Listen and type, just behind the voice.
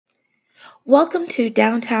Welcome to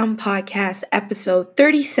Downtown Podcast episode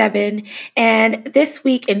 37. And this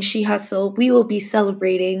week in She Hustle, we will be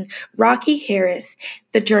celebrating Rocky Harris,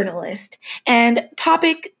 the journalist. And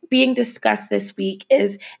topic being discussed this week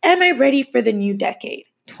is, am I ready for the new decade,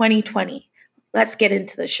 2020? Let's get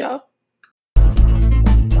into the show. About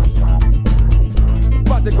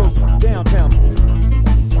to go downtown.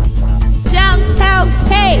 Downtown,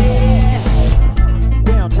 hey!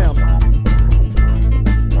 Downtown.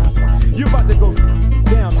 You about to go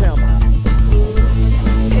downtown.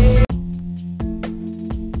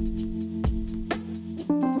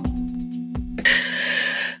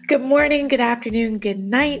 Good morning, good afternoon, good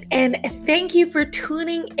night, and thank you for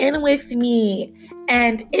tuning in with me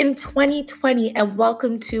and in 2020, and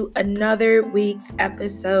welcome to another week's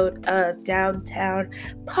episode of Downtown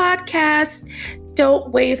Podcast.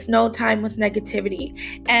 Don't waste no time with negativity.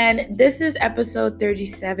 And this is episode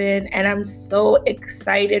 37, and I'm so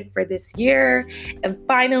excited for this year. And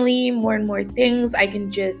finally, more and more things I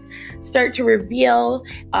can just start to reveal.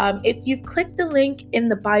 If you've clicked the link in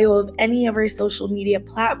the bio of any of our social media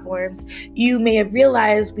platforms, you may have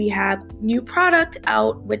realized we have new product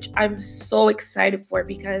out, which I'm so excited for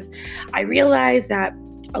because I realized that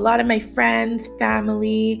a lot of my friends,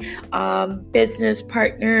 family, business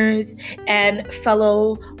partners, and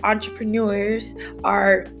fellow entrepreneurs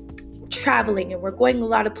are traveling, and we're going a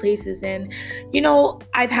lot of places. And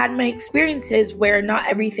I've had my experiences where not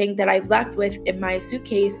everything that I've left with in my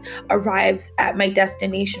suitcase arrives at my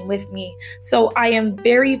destination with me. So I am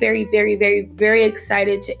very, very, very, very, very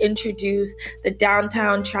excited to introduce the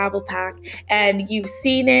Downtown Travel Pack. And you've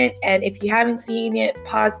seen it, and if you haven't seen it,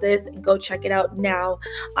 pause this and go check it out now.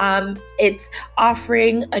 It's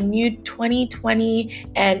offering a new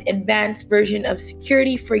 2020 and advanced version of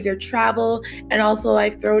security for your travel. And also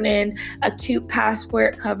I've thrown in a cute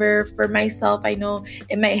passport cover for myself. I know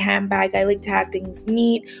in my handbag, I like to have things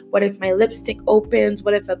neat. What if my lipstick opens?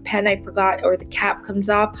 What if a pen I forgot or the cap comes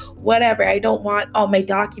off? Whatever. I don't want all my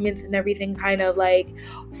documents and everything kind of like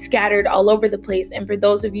scattered all over the place. And for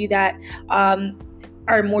those of you that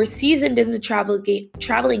are more seasoned in the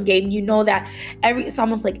traveling game, you know that it's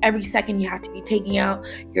almost like every second you have to be taking out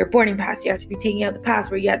your boarding pass, you have to be taking out the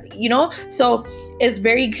passport, so it's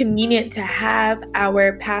very convenient to have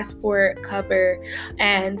our passport cover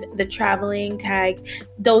and the traveling tag,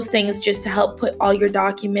 those things, just to help put all your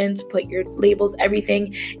documents, put your labels,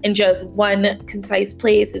 everything in just one concise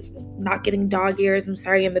place. It's not getting dog ears. I'm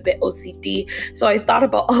sorry, I'm a bit OCD. So I thought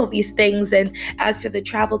about all these things. And as for the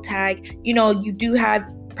travel tag, you do have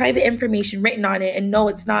private information written on it. And no,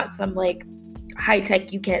 it's not some like high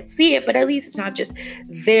tech, you can't see it, but at least it's not just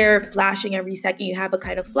there flashing every second. You have a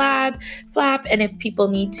kind of flap. And if people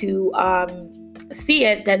need to see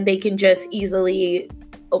it, then they can just easily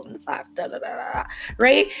open the flap,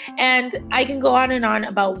 right? And I can go on and on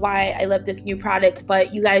about why I love this new product,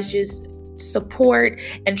 but you guys just support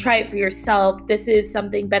and try it for yourself. This is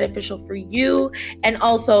something beneficial for you, and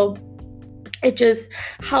also it just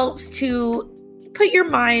helps to put your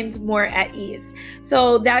mind more at ease.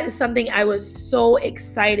 So that is something I was so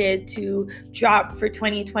excited to drop for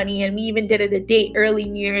 2020, and we even did it a day early,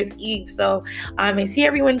 New Year's Eve. So I see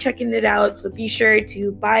everyone checking it out, so be sure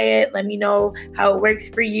to buy it. Let me know how it works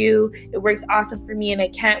for you. It works awesome for me, and I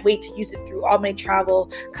can't wait to use it through all my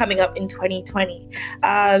travel coming up in 2020.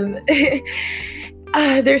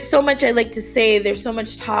 There's so much I like to say. There's so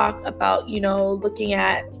much talk about, looking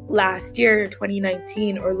at last year,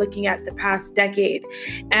 2019, or looking at the past decade.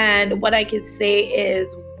 And what I can say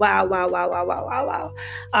is, wow.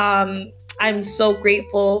 I'm so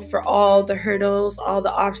grateful for all the hurdles, all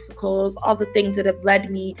the obstacles, all the things that have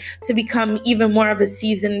led me to become even more of a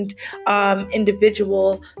seasoned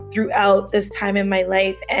individual throughout this time in my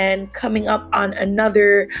life. And coming up on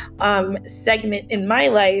another segment in my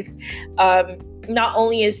life, not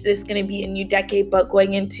only is this going to be a new decade, but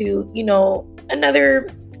going into, another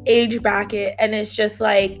age bracket. And it's just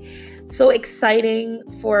like so exciting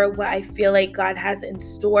for what I feel like God has in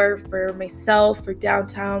store for myself, for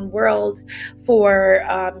Downtown World, for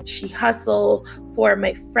She Hustle, for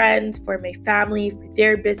my friends, for my family, for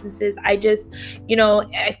their businesses. I just,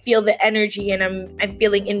 I feel the energy, and I'm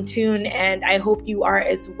feeling in tune, and I hope you are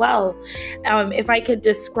as well. If I could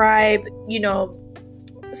describe,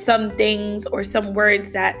 some things or some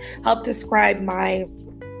words that help describe my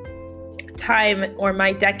time or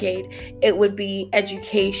my decade, it would be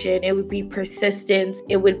education, it would be persistence,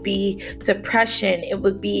 it would be depression, it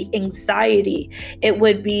would be anxiety, it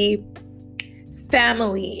would be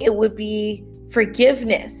family, it would be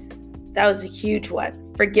forgiveness. That was a huge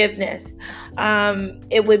one. Forgiveness.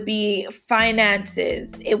 It would be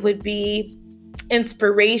finances. It would be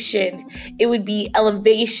inspiration, it would be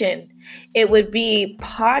elevation, it would be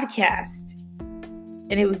podcast,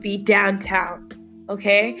 and it would be downtown.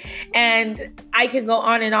 Okay. And I can go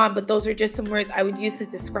on and on, but those are just some words I would use to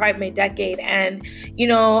describe my decade. And,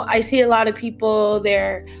 I see a lot of people,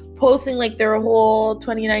 they're posting like their whole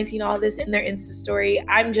 2019, all this in their Insta story.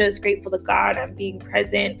 I'm just grateful to God I'm being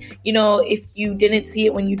present. If you didn't see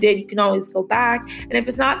it when you did, you can always go back. And if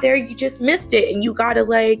it's not there, you just missed it. And you got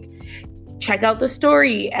to check out the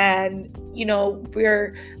story. And,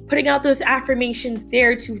 we're putting out those affirmations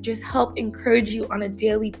there to just help encourage you on a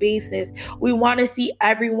daily basis. We want to see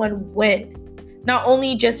everyone win. Not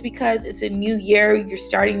only just because it's a new year, you're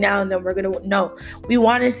starting now and then we're going to, no, we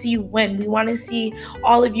want to see you win. We want to see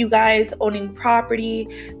all of you guys owning property.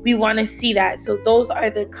 We want to see that. So those are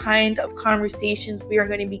the kind of conversations we are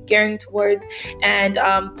going to be gearing towards and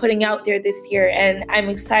putting out there this year. And I'm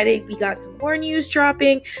excited. We got some more news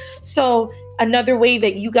dropping. So another way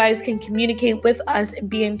that you guys can communicate with us and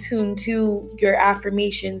be in tune to your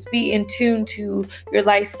affirmations, be in tune to your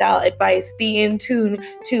lifestyle advice, be in tune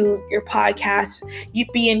to your podcast, you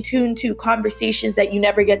be in tune to conversations that you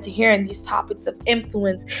never get to hear in these topics of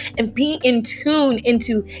influence, and be in tune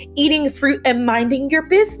into eating fruit and minding your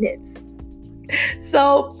business.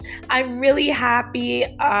 So I'm really happy.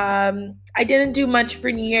 I didn't do much for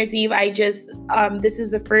New Year's Eve. I just, this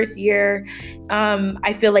is the first year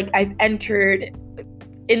I feel like I've entered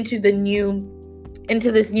into this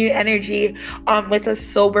new energy with a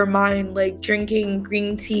sober mind, like drinking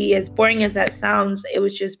green tea. As boring as that sounds, it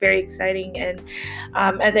was just very exciting. And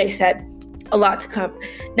as I said, a lot to come.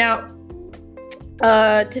 Now,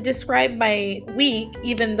 to describe my week,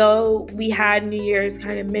 even though we had New Year's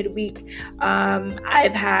kind of midweek,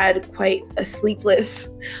 I've had quite a sleepless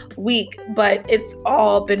week, but it's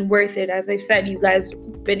all been worth it. As I've said, you guys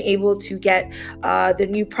been able to get the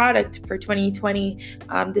new product for 2020,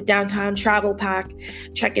 the Downtown Travel Pack.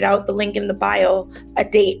 Check it out, the link in the bio, a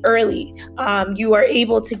day early. You are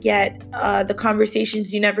able to get the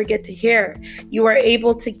conversations you never get to hear. You are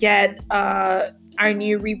able to get our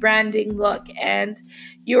new rebranding look, and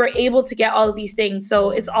you are able to get all of these things.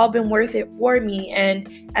 So it's all been worth it for me. And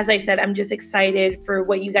as I said, I'm just excited for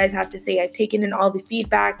what you guys have to say. I've taken in all the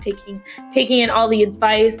feedback, taking in all the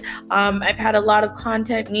advice. I've had a lot of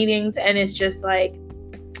content meetings, and it's just like,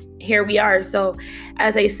 here we are. So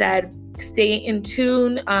as I said, stay in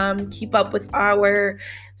tune, keep up with our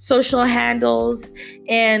social handles,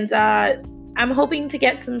 and I'm hoping to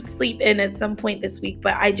get some sleep in at some point this week,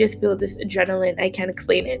 but I just feel this adrenaline. I can't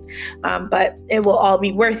explain it, but it will all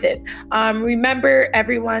be worth it. Remember,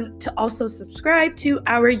 everyone, to also subscribe to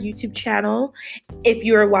our YouTube channel if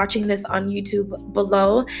you are watching this on YouTube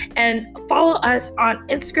below, and follow us on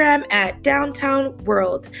Instagram at Downtown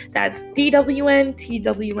World. That's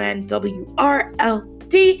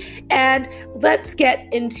DWNTWNWRLD. And let's get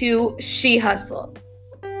into She Hustle.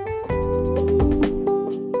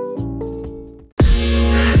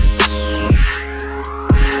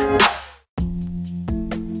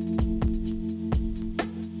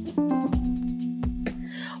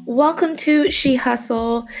 Welcome to She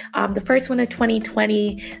Hustle, the first one of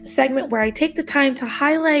 2020, segment where I take the time to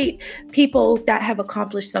highlight people that have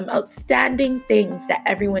accomplished some outstanding things that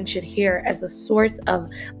everyone should hear as a source of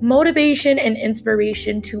motivation and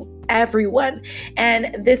inspiration to everyone.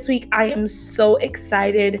 And this week, I am so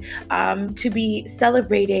excited to be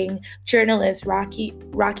celebrating journalist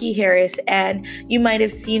Rocky Harris. And you might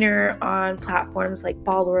have seen her on platforms like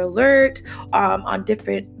Baller Alert, on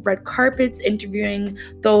different red carpets, interviewing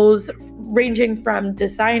those ranging from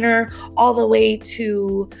designer all the way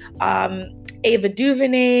to Ava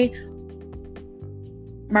DuVernay,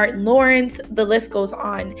 Martin Lawrence, the list goes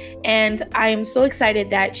on. And I am so excited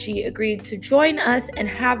that she agreed to join us and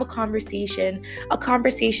have a conversation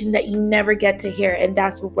that you never get to hear. And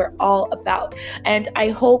that's what we're all about. And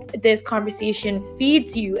I hope this conversation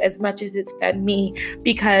feeds you as much as it's fed me,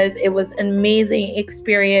 because it was an amazing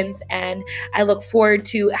experience. And I look forward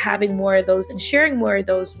to having more of those and sharing more of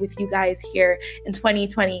those with you guys here in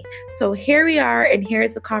 2020. So here we are, and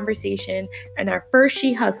here's the conversation and our first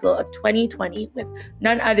She Hustle of 2020 with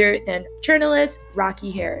none other than journalist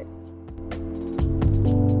Rocky Harris.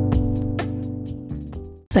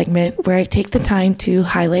 Segment where I take the time to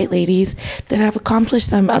highlight ladies that have accomplished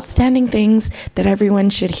some outstanding things that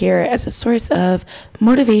everyone should hear as a source of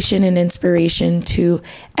motivation and inspiration to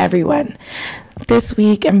everyone. This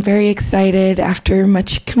week, I'm very excited, after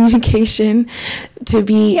much communication, to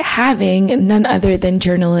be having none other than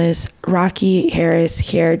journalist Rocky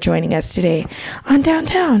Harris here joining us today on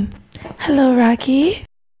Downtown. Hello, Rocky.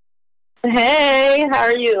 Hey, how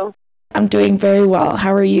are you? I'm doing very well.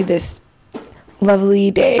 How are you this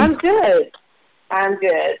lovely day? I'm good. I'm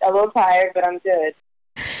good. A little tired, but I'm good.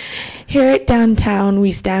 Here at Downtown,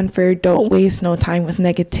 we stand for Don't Waste No Time with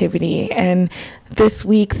Negativity. And this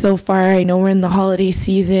week so far, I know we're in the holiday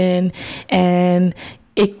season, and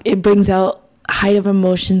it brings out height of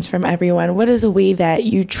emotions from everyone. What is a way that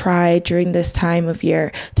you try during this time of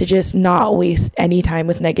year to just not waste any time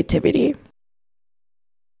with negativity?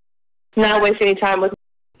 Not waste any time with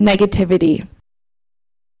negativity.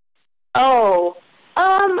 Oh,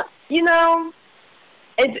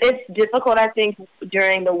 it's difficult, I think,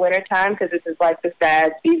 during the winter time because this is like the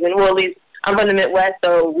sad season. Well, at least I'm from the Midwest,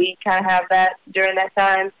 so we kind of have that during that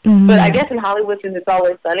time. Mm-hmm. But I guess in Hollywood, since it's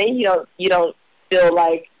always sunny, you don't feel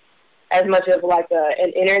like as much of like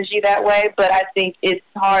an energy that way. But I think it's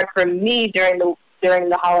hard for me during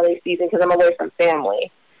the holiday season because I'm away from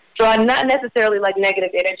family. So I'm not necessarily like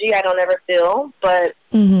negative energy. I don't ever feel, but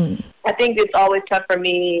I think it's always tough for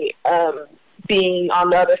me being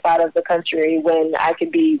on the other side of the country when I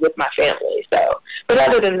could be with my family. So, but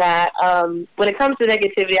other than that, when it comes to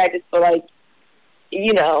negativity, I just feel like,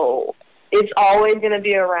 it's always going to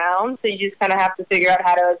be around. So you just kind of have to figure out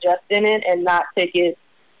how to adjust in it and not take it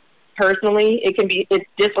personally. It's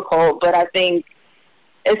difficult, but I think,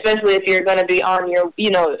 especially if you're going to be on your,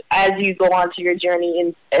 as you go on to your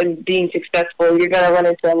journey and being successful, you're going to run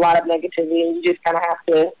into a lot of negativity, and you just kind of have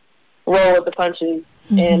to roll with the punches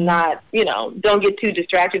and not, don't get too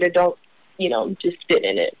distracted or don't, just sit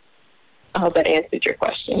in it. I hope that answered your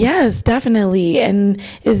question. Yes, definitely. And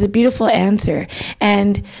is a beautiful answer.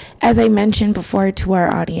 And as I mentioned before to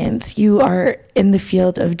our audience, you are in the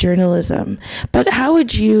field of journalism. But how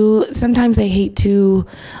would you, sometimes I hate to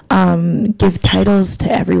give titles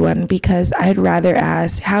to everyone because I'd rather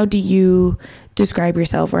ask, how do you describe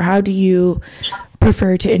yourself, or how do you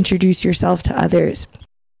prefer to introduce yourself to others?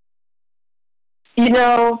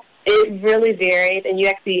 It really varied, and you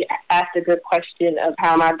actually asked a good question of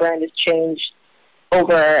how my brand has changed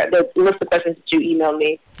over the list of questions that you emailed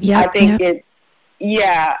me. Yeah, I think it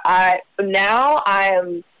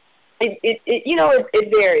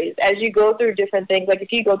varies as you go through different things. Like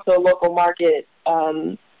if you go to a local market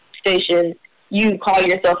station, you call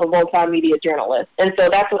yourself a multimedia journalist, and so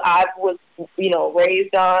that's what I was,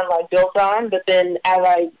 raised on, like built on. But then as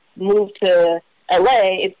I moved to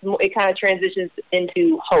LA, it kind of transitions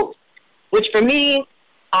into host, which for me,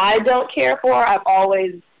 I don't care for. I've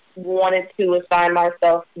always wanted to assign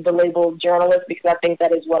myself the label journalist because I think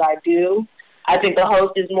that is what I do. I think the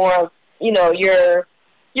host is more of,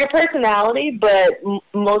 your personality, but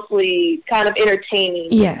mostly kind of entertaining.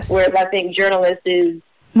 Yes. Whereas I think journalist is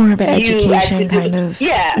more of an education kind of.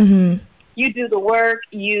 Yeah. Mm-hmm. You do the work,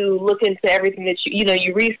 you look into everything that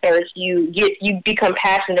you research, you become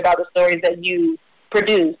passionate about the stories that you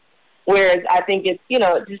produce. Whereas I think it's,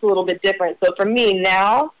 just a little bit different. So for me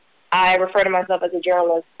now, I refer to myself as a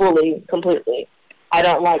journalist completely. I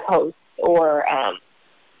don't like host or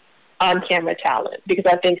on-camera talent because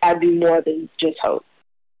I think I do more than just host.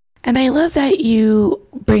 And I love that you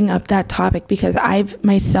bring up that topic because I've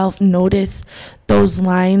myself noticed those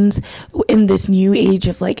lines in this new age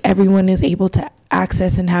of like everyone is able to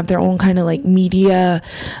access and have their own kind of like media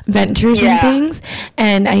ventures and things.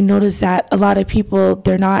 And I noticed that a lot of people,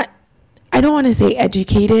 they're not, I don't want to say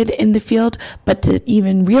educated in the field, but to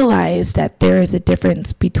even realize that there is a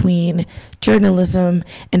difference between journalism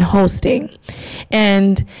and hosting.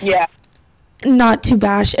 And not to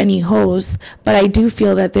bash any hosts, but I do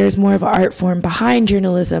feel that there's more of an art form behind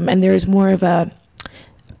journalism, and there's more of a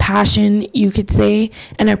passion, you could say,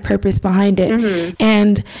 and a purpose behind it. Mm-hmm.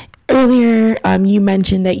 And earlier, you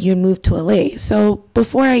mentioned that you moved to LA. So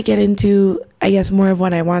before I get into, I guess, more of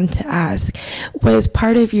what I wanted to ask, was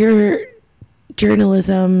part of your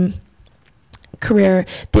journalism career,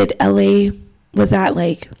 did LA, was that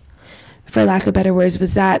like, for lack of better words,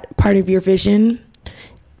 was that part of your vision?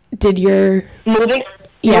 Did your moving to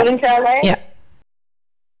LA? Yeah.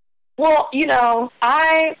 Well,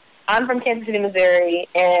 I'm from Kansas City, Missouri,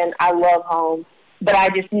 and I love home, but I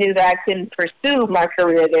just knew that I couldn't pursue my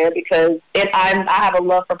career there because I have a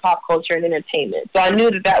love for pop culture and entertainment. So I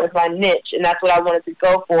knew that was my niche, and that's what I wanted to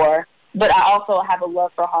go for. But I also have a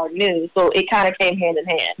love for hard news, so it kind of came hand in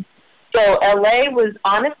hand. So LA was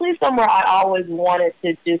honestly somewhere I always wanted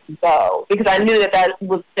to just go because I knew that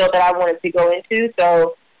was still that I wanted to go into.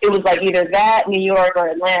 So it was like either that, New York, or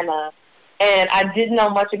Atlanta. And I didn't know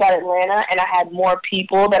much about Atlanta, and I had more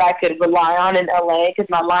people that I could rely on in LA because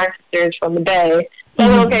my line sister is from the Bay. So I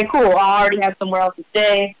was okay, cool. I already have somewhere else to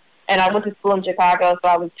stay. And I went to school in Chicago, so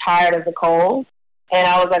I was tired of the cold. And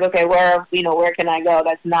I was like, okay, where can I go?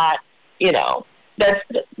 That's not,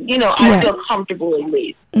 I feel comfortable at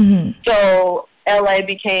least. Mm-hmm. So LA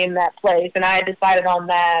became that place. And I had decided on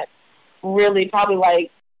that really probably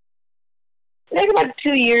maybe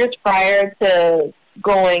 2 years prior to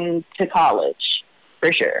going to college,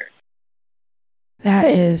 for sure. That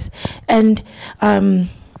is, and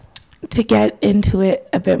to get into it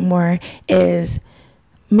a bit more is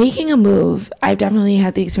making a move. I've definitely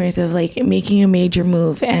had the experience of making a major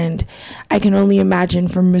move, and I can only imagine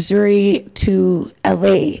from Missouri to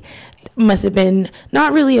LA must have been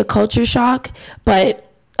not really a culture shock, but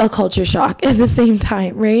a culture shock at the same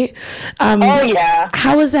time, right? Oh yeah.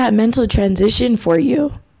 How was that mental transition for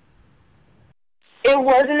you? It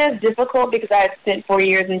wasn't as difficult because I had spent 4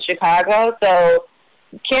 years in Chicago, so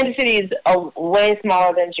Kansas City is way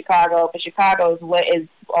smaller than Chicago, but Chicago is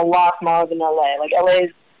a lot smaller than LA.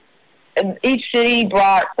 Each city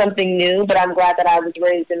brought something new, but I'm glad that I was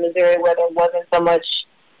raised in Missouri where there wasn't so much,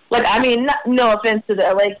 no offense to the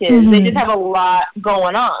LA kids, mm-hmm. they just have a lot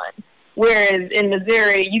going on. Whereas in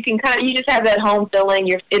Missouri, you just have that home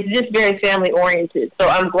feeling. It's just very family oriented. So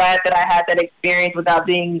I'm glad that I had that experience without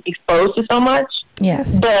being exposed to so much.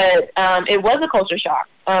 Yes. But it was a culture shock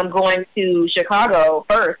going to Chicago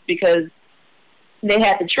first because they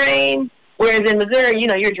had the train. Whereas in Missouri,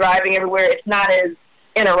 you're driving everywhere. It's not as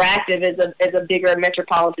interactive as a bigger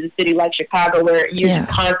metropolitan city like Chicago, where you're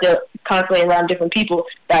yes. constantly around different people,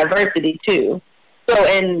 diversity too. So,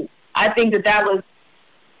 and I think that was.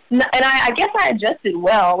 And I guess I adjusted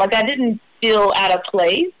well. I didn't feel out of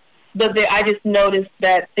place, but I just noticed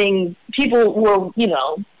that people were,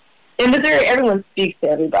 in Missouri, everyone speaks to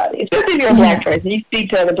everybody, especially if you're a black person. You speak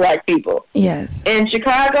to other black people. Yes. In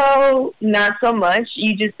Chicago, not so much.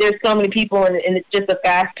 There's so many people, and it's just a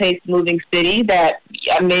fast-paced, moving city that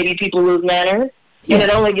maybe people lose manners. Yes.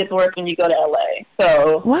 And it only gets worse when you go to LA.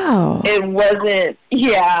 So wow, it wasn't.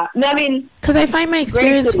 Yeah, no, I mean, because I find my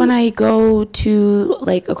experience when I go to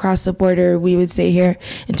across the border, we would say here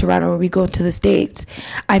in Toronto, where we go to the States,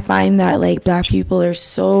 I find that black people are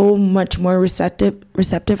so much more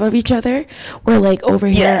receptive of each other. Where over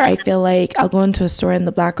here, I feel I'll go into a store and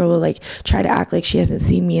the black girl will try to act like she hasn't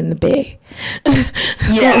seen me in the Bay.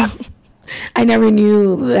 Yeah, so, I never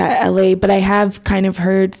knew that LA, but I have kind of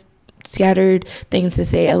heard scattered things to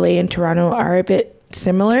say LA and Toronto are a bit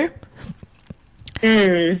similar, but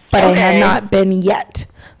okay. I have not been yet.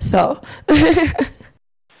 So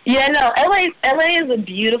yeah, no, LA is a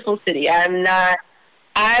beautiful city.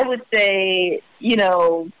 I would say,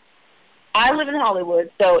 I live in Hollywood,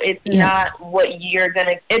 so it's yes. not what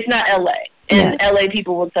it's not LA, and yes. LA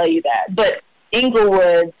people will tell you that, but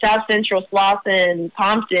Inglewood, South Central, Slauson,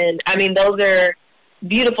 Compton, I mean, those are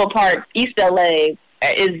beautiful parts. East LA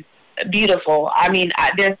is beautiful. I mean,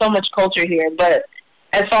 there's so much culture here, but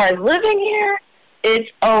as far as living here, it's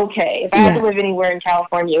okay. If I had to live anywhere in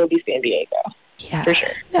California, it would be San Diego. Yeah, for sure.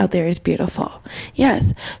 Out there is beautiful.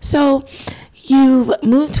 Yes. So you've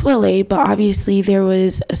moved to LA, but obviously there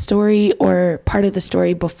was a story or part of the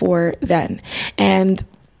story before then. And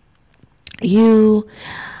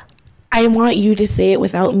I want you to say it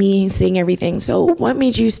without me saying everything. So what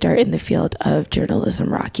made you start in the field of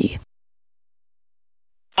journalism, Rocky?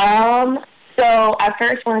 So I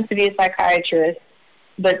first wanted to be a psychiatrist,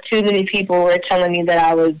 but too many people were telling me that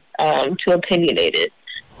I was too opinionated.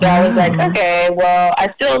 So I was like, okay, well,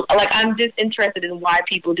 I'm just interested in why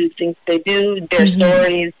people do things they do, their mm-hmm.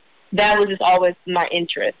 stories. That was just always my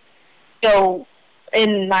interest. So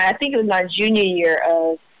I think it was my junior year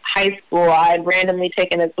of high school, I had randomly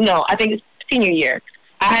taken I think it's senior year.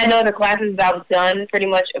 I had no other classes. I was done pretty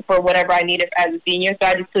much for whatever I needed as a senior, so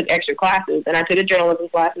I just took extra classes, and I took a journalism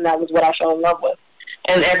class, and that was what I fell in love with.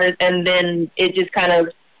 And then it just kind of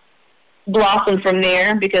blossomed from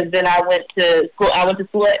there, because then I went to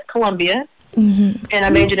school at Columbia, mm-hmm. and I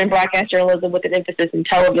majored in broadcast journalism with an emphasis in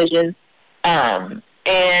television.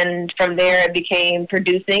 And from there, it became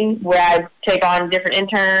producing, where I take on different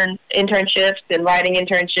internships and writing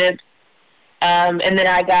internships. And then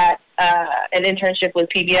I got an internship with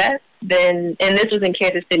PBS. And this was in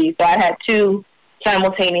Kansas City, so I had two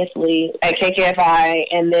simultaneously at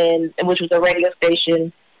KKFI, which was a radio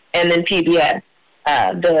station, and then PBS,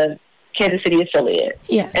 the Kansas City affiliate.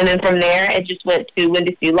 Yes. And then from there, it just went to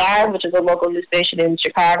Windy City Live, which is a local news station in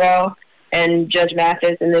Chicago, and Judge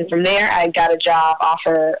Mathis. And then from there, I got a job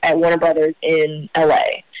offer at Warner Brothers in LA.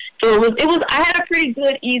 So it was. I had a pretty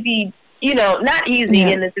good, easy, not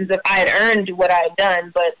easy in the sense of I had earned what I had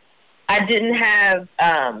done, but I didn't have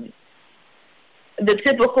the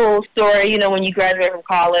typical story, when you graduate from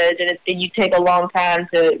college and you take a long time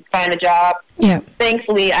to find a job. Yeah.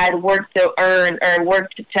 Thankfully, I'd worked to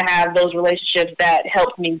have those relationships that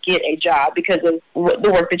helped me get a job because of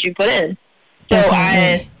the work that you put in. So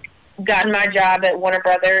I gotten my job at Warner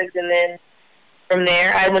Brothers, and then from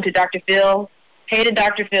there I went to Dr. Phil. Hated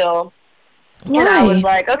Dr. Phil. Why? And I was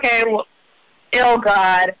like, okay, well, oh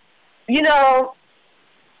God. You know,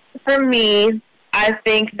 for me, I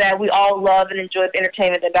think that we all love and enjoy the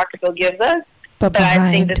entertainment that Dr. Phil gives us. But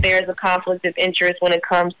I think that there's a conflict of interest when it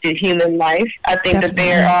comes to human life. I think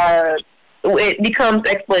that it becomes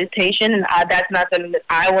exploitation, and that's not something that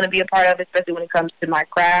I want to be a part of, especially when it comes to my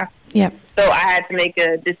craft. Yep. So I had to make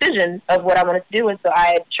a decision of what I wanted to do, and so I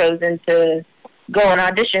had chosen to go and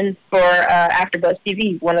audition for AfterBuzz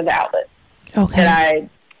TV, one of the outlets that I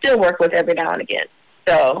still work with every now and again.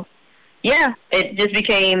 So, yeah, it just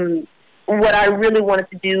became what I really wanted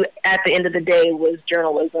to do at the end of the day was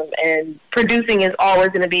journalism, and producing is always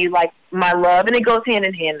going to be like my love, and it goes hand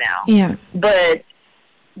in hand now. Yeah. But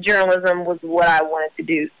journalism was what I wanted to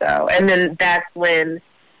do. So, and then that's when,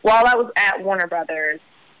 while I was at Warner Brothers,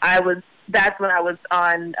 that's when I was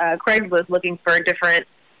on Craigslist looking for different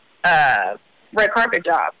red carpet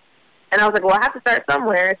jobs. And I was like, well, I have to start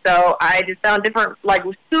somewhere. So I just found different, like,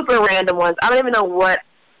 super random ones. I don't even know what.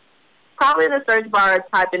 Probably in the search bar is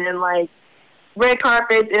typing in, like, red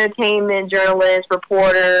carpet, entertainment, journalist,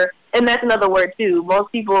 reporter. And that's another word, too.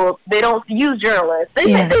 Most people, they don't use journalists. They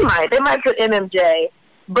might put MMJ.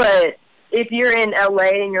 But if you're in LA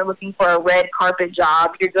and you're looking for a red carpet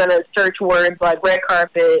job, you're going to search words like red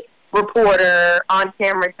carpet, reporter,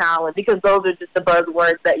 on-camera talent, because those are just the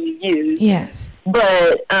buzzwords that you use. Yes.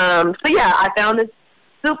 But, so yeah, I found this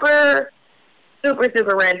super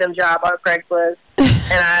random job on Craigslist.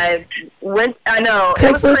 And I know.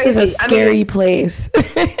 Craigslist is a scary place.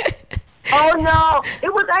 Oh, no.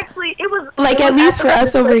 It was like, at least for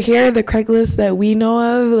us over here, the Craigslist that we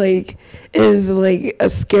know of, like, is, like, a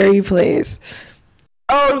scary place.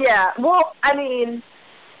 Oh, yeah. Well, I mean,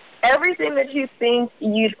 everything that you think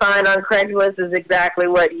you'd find on Craigslist is exactly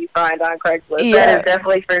what you find on Craigslist. Yeah. That is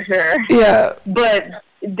definitely for sure. Yeah. But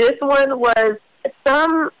this one was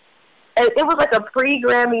it was like a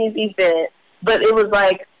pre-Grammys event, but it was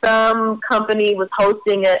like some company was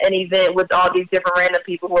hosting an event with all these different random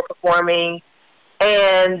people who were performing,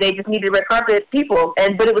 and they just needed red carpet people.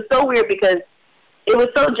 But it was so weird because it was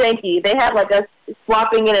so janky. They had like us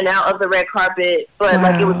swapping in and out of the red carpet, but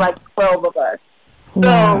like it was like 12 of us.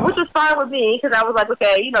 So, which was fine with me, because I was like,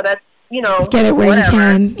 okay, that's, get it where whatever. You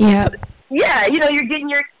can, yeah. Yeah, you're getting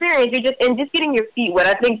your experience, just getting your feet wet.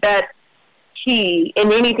 I think that's key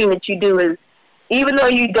in anything that you do is, even though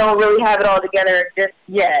you don't really have it all together just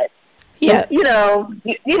yet, yeah, do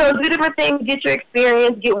different things, get your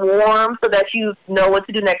experience, get warm, so that you know what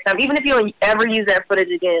to do next time. Even if you don't ever use that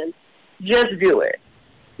footage again, just do it.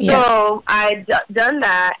 Yeah. So I done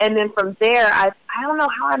that, and then from there, I don't know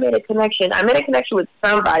how I made a connection. I made a connection with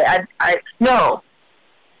somebody.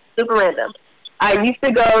 Super random. I used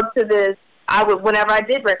to go to this. Whenever I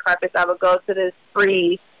did red carpets, I would go to this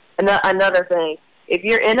free. Another thing, if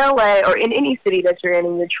you're in LA or in any city that you're in,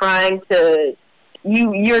 and you're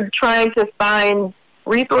trying to find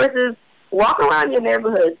resources, walk around your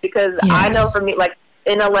neighborhoods, because I know for me, like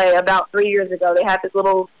in LA, about 3 years ago, they had this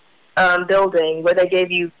little building where they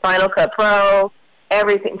gave you Final Cut Pro,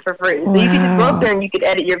 everything for free. So you could just go up there and you could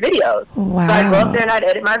edit your videos. Wow. So I'd go up there and I'd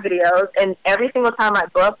edit my videos, and every single time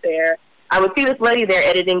I'd go up there, I would see this lady there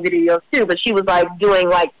editing videos too, but she was like doing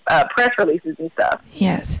like press releases and stuff.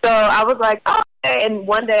 Yes. So I was like, oh, okay. And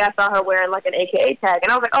one day I saw her wearing like an AKA tag, and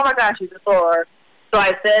I was like, oh my gosh, she's a soror. So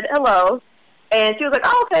I said hello, and she was like,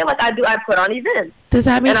 oh, okay, like I put on events. Does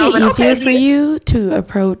that make it easier for you to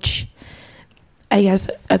approach, I guess,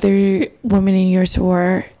 other women in your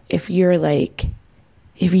soror, if you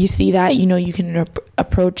see that, you can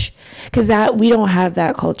approach, because we don't have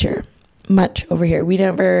that culture much over here. We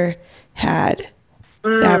never had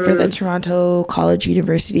that for the Toronto College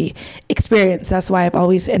University experience. That's why I've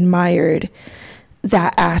always admired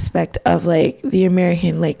that aspect of like the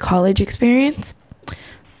American like college experience.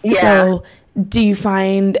 Yeah. So do you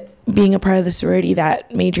find being a part of the sorority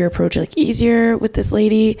that made your approach like easier with this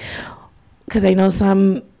lady? Because I know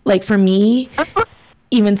some, like for me,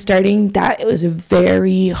 even starting that, it was a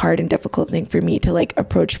very hard and difficult thing for me to like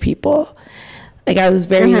approach people. Like I was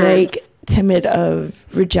very like timid of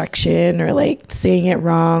rejection or like saying it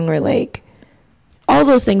wrong or like all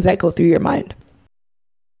those things that go through your mind.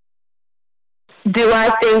 Do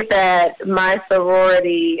I think that my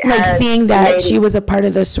sorority, like seeing that she was a part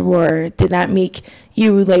of the soror, did that make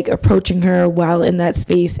you like approaching her while in that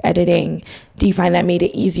space editing? Do you find that made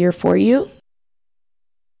it easier for you?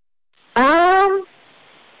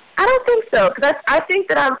 I don't think so, because I think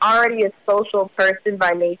that I'm already a social person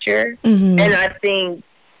by nature, and I think,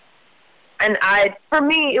 for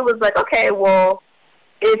me, it was like, okay, well,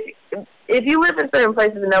 if if you live in certain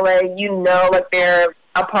places in LA, you know, like, they're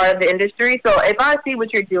a part of the industry. So if I see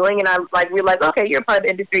what you're doing and I'm like, we're like, okay, you're a part of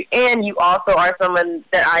the industry, and you also are someone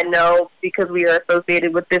that I know because we are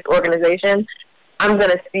associated with this organization, I'm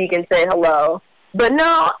gonna speak and say hello. But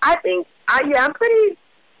no, I think I'm pretty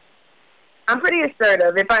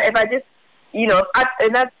assertive. If I just, you know,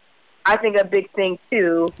 and that's, I think, a big thing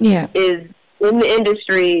too. Yeah. Is in the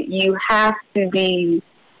industry, you have to be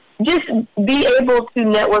able to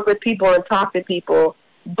network with people and talk to people.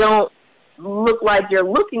 Don't look like you're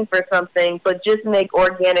looking for something, but just make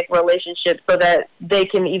organic relationships so that they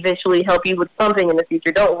can eventually help you with something in the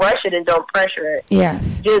future. Don't rush it and don't pressure it.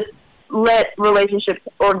 Yes. Just let relationships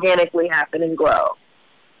organically happen and grow.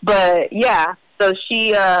 But yeah, so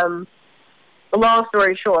she, long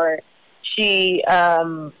story short, she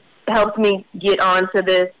helped me get onto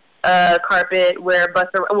this carpet where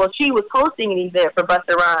she was hosting an event for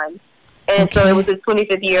Busta Rhymes. And so it was his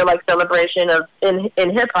 25th year, like, celebration of in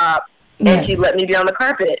hip hop. And she let me be on the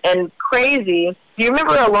carpet. And crazy. Do you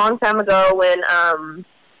remember a long time ago when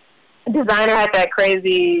Designer had that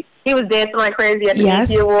crazy, he was dancing like crazy at the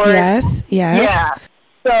BET Awards? Yes. Yeah.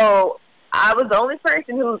 So I was the only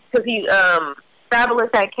person because Fabulous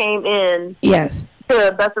had came in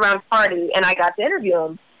to Busta Rhymes' party, and I got to interview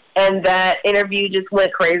him. And that interview just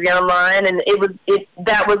went crazy online, and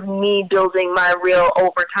that was me building my reel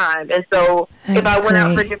over time. And so if I went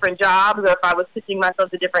out for different jobs, or if I was pitching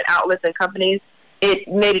myself to different outlets and companies, it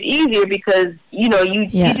made it easier because, you know, you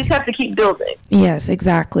just have to keep building. Yes,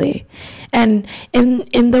 exactly. And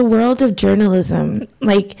in the world of journalism,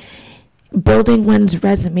 like, building one's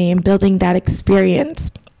resume and building that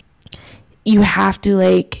experience, you have to,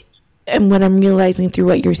 like, and what I'm realizing through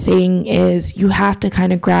what you're saying is you have to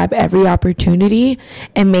kind of grab every opportunity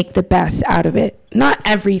and make the best out of it. Not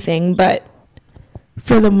everything, but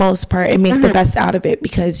for the most part, and make the best out of it,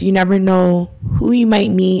 because you never know who you might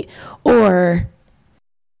meet or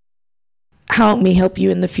how it may help you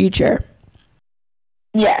in the future.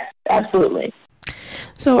 Yes, absolutely.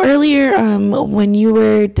 So earlier, when you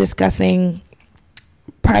were discussing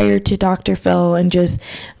prior to Dr. Phil and just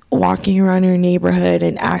walking around your neighborhood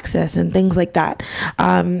and access and things like that,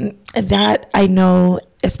 that I know,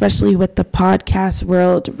 especially with the podcast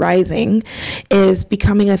world rising, is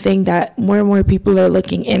becoming a thing that more and more people are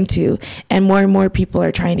looking into, and more people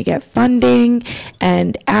are trying to get funding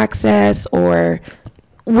and access or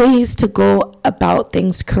ways to go about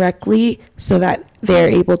things correctly so that they're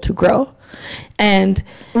able to grow. And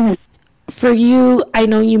for you, I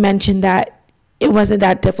know you mentioned that it wasn't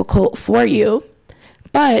that difficult for you,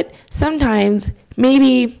 but sometimes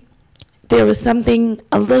maybe there was something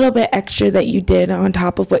a little bit extra that you did on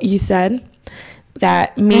top of what you said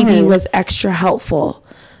that maybe was extra helpful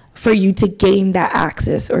for you to gain that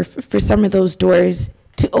access, or for some of those doors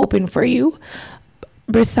to open for you.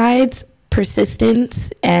 Besides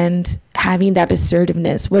persistence and having that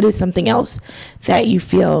assertiveness, what is something else that you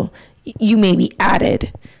feel you maybe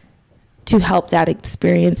added to help that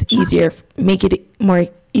experience easier, make it more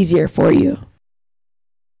easier for you?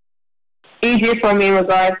 Easier for me in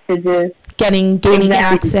regards to just gaining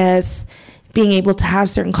access, being able to have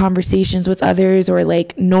certain conversations with others, or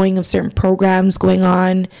like knowing of certain programs going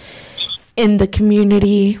on in the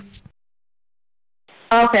community.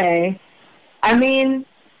 Okay. I mean,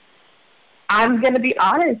 I'm going to be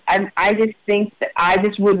honest. I just think that I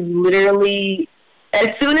just would literally, as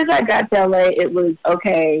soon as I got to LA, it was,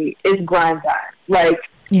 okay, it's grind time. Like,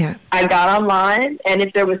 yeah, I got online, and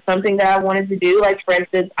if there was something that I wanted to do, like, for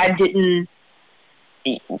instance, I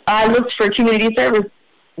looked for community service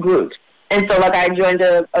groups. And so, like, I joined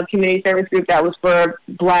a community service group that was for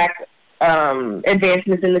Black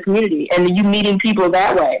advancements in the community, and you meeting people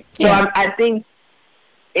that way. So I think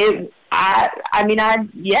I'm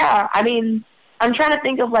trying to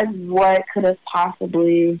think of, like, what could have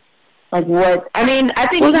possibly, like, what, I mean, I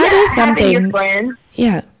think, that is something. Having your friends.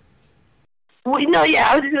 Yeah. Well, no, yeah,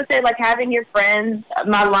 I was just going to say, like, having your friends,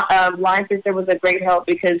 my line sister was a great help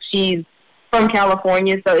because she's from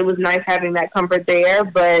California, so it was nice having that comfort there.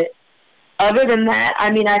 But other than that,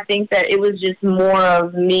 I mean, I think that it was just more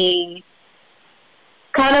of me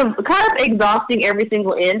kind of exhausting every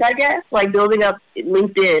single end, I guess, like building up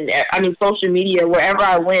LinkedIn, I mean, social media, wherever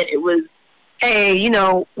I went, it was, hey, you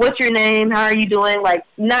know, what's your name? How are you doing? Like,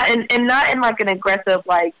 not in like an aggressive,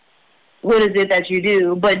 like, what is it that you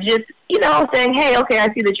do? But just, you know, saying, hey, okay, I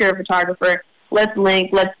see that you're a photographer. Let's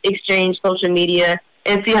link, let's exchange social media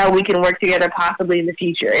and see how we can work together possibly in the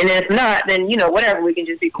future. And if not, then, you know, whatever, we can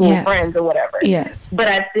just be cool friends or whatever. Yes. But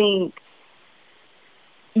I think,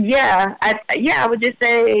 I would just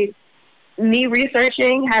say me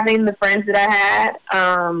researching, having the friends that I had,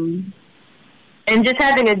 and just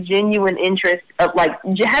having a genuine interest of like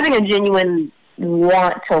having a genuine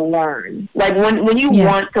want to learn. Like when you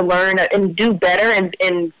want to learn and do better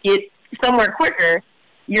and get somewhere quicker,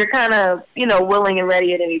 you're kind of, you know, willing and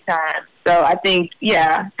ready at any time. So I think,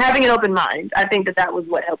 having an open mind. I think that was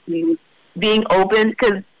what helped me, was being open,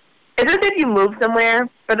 because especially if you move somewhere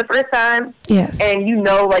for the first time, and you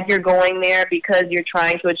know, like, you're going there because you're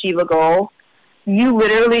trying to achieve a goal, you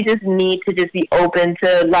literally just need to just be open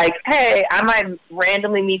to, like, hey, I might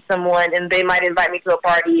randomly meet someone and they might invite me to a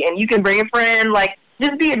party, and you can bring a friend. Like,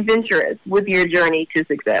 just be adventurous with your journey to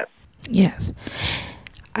success. Yes,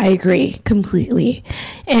 I agree completely.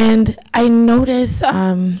 And I notice,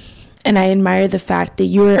 and I admire the fact that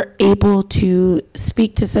you are able to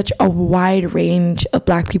speak to such a wide range of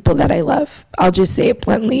Black people that I love. I'll just say it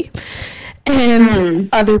bluntly. And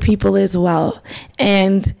other people as well.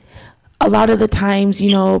 And a lot of the times,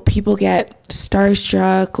 you know, people get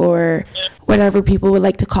starstruck or whatever people would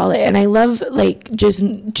like to call it. And I love, like,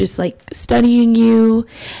 just like studying you.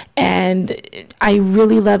 And I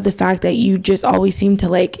really love the fact that you just always seem to,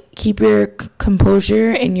 like, keep your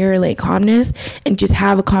composure and your, like, calmness and just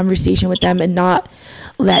have a conversation with them and not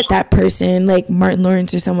let that person, like Martin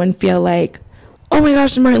Lawrence or someone, feel like, oh my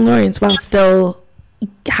gosh, Martin Lawrence, while still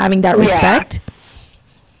having that respect.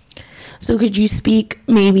 So could you speak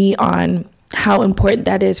maybe on how important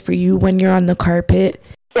that is for you when you're on the carpet?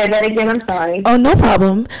 Say that again, I'm sorry. Oh, no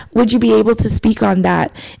problem. Would you be able to speak on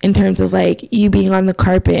that in terms of, like, you being on the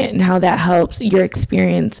carpet and how that helps your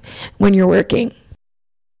experience when you're working?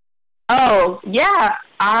 Oh, yeah.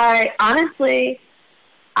 I would say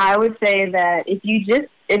that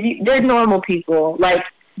if they're normal people, like,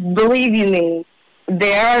 believe you me,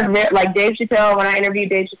 they're like Dave Chappelle. When I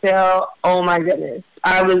interviewed Dave Chappelle, oh my goodness,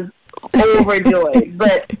 I was overjoyed.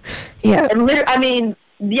 But I mean,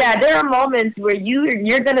 there are moments where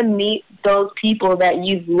you're gonna meet those people that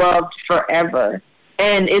you've loved forever,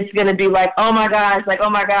 and it's gonna be like, oh my gosh,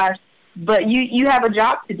 but you have a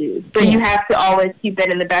job to do, so you have to always keep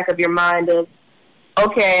that in the back of your mind of,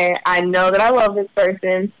 okay, I know that I love this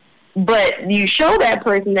person, but you show that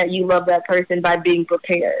person that you love that person by being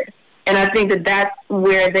prepared. And I think that that's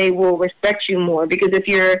where they will respect you more, because if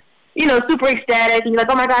you're, you know, super ecstatic and you're like,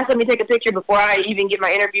 oh my gosh, let me take a picture before I even get my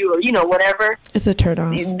interview, or, you know, whatever, it's a turn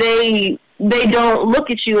off. They don't look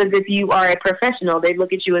at you as if you are a professional. They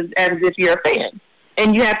look at you as if you're a fan,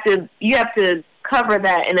 and you have to cover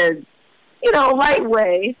that in a, you know, light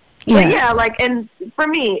way. But and for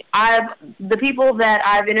me, the people that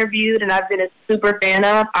I've interviewed and I've been a super fan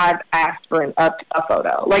of, I've asked for a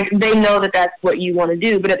photo. Like, they know that that's what you want to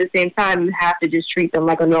do, but at the same time, you have to just treat them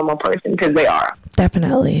like a normal person, because they are.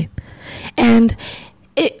 Definitely. And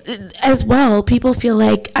as well, people feel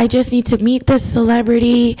like, I just need to meet this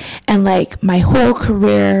celebrity and, like, my whole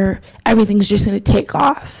career, everything's just going to take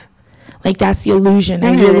off. Like, that's the illusion.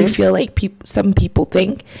 I really feel like some people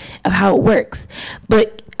think of how it works.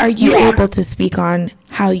 But are you able to speak on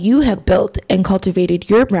how you have built and cultivated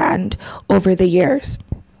your brand over the years?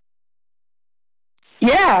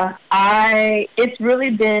 Yeah, it's really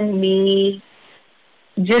been me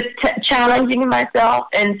just challenging myself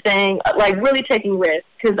and saying, like, really taking risks.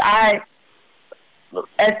 Because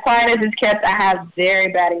as quiet as it's kept, I have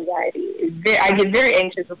very bad anxiety. I get very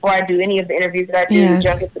anxious before I do any of the interviews that I do, the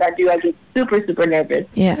junkets that I do. I get super, super nervous.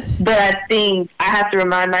 Yes. But I think I have to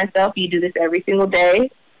remind myself, you do this every single day.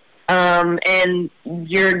 And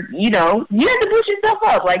you have to push yourself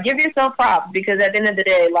up, like, give yourself props, because at the end of the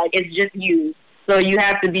day, like, it's just you. So you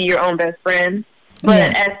have to be your own best friend.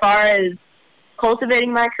 But as far as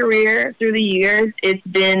cultivating my career through the years, it's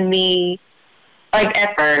been me, like,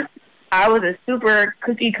 at first, I was a super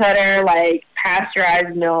cookie cutter, like,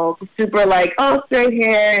 pasteurized milk, super, like, straight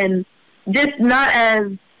hair, and just not as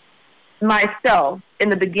myself in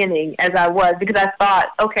the beginning as I was, because I thought,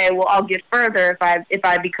 okay, well, I'll get further if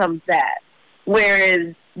I become that.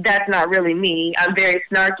 Whereas that's not really me. I'm very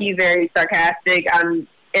snarky, very sarcastic. I'm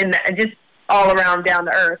just all around down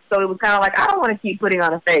to earth. So it was kind of like, I don't want to keep putting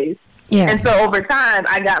on a face. Yes. And so over time,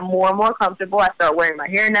 I got more and more comfortable. I started wearing my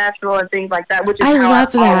hair natural and things like that, which is I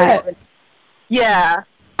love that. Yeah.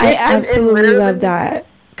 I absolutely love that,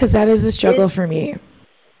 because that is a struggle for me.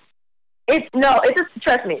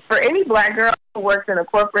 Trust me, for any Black girl who works in a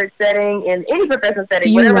corporate setting, in any professional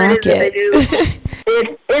setting, whatever it is that they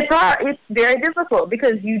do, it's hard. It's very difficult,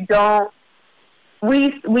 because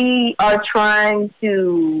we are trying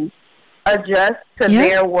to adjust to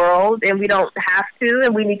their world, and we don't have to,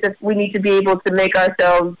 and we need to be able to make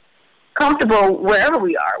ourselves comfortable wherever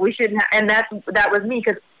we are. We shouldn't, and that was me,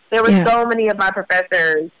 because there were so many of my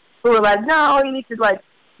professors who were like, no, you need to, like,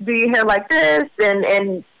 do your hair like this,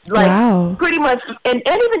 and Like, wow. pretty much, and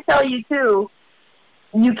even tell you, too,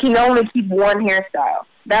 you can only keep one hairstyle.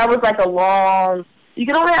 That was like a long, you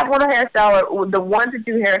can only have one hairstyle or the 1 to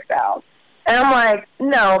 2 hairstyles. And I'm like,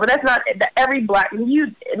 no, but that's not, every black,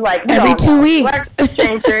 every 2 weeks. Blacks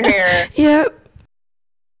change their hair. Yep.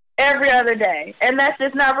 Every other day. And that's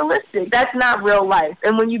just not realistic. That's not real life.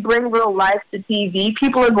 And when you bring real life to TV,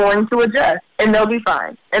 people are going to adjust. And they'll be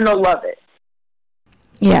fine. And they'll love it.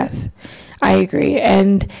 Yes, I agree.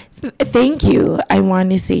 And thank you. I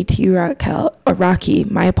want to say to you, Rocky,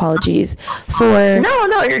 my apologies, for... No,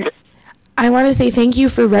 you're good. I want to say thank you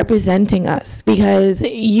for representing us, because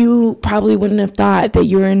you probably wouldn't have thought that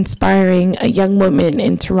you were inspiring a young woman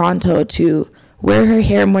in Toronto to wear her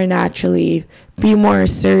hair more naturally, be more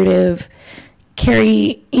assertive,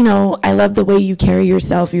 carry, I love the way you carry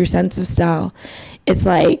yourself, your sense of style. It's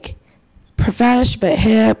like profesh, but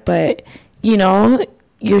hip, but,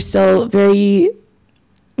 you're still very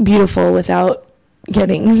beautiful without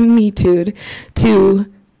getting me too'd to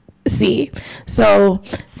see. So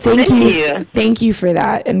thank you. Thank you for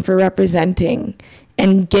that, and for representing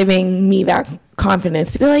and giving me that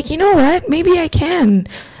confidence to be like, you know what, maybe I can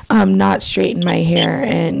not straighten my hair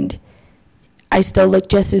and I still look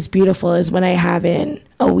just as beautiful as when I have in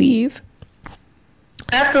a weave.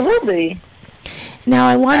 Absolutely. Now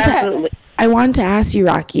I want to ask you,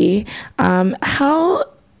 Rocky, how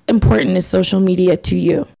important is social media to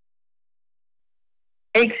you?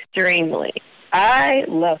 Extremely. I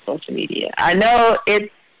love social media. I know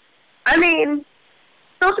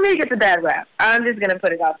social media gets a bad rap. I'm just going to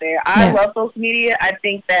put it out there. I love social media. I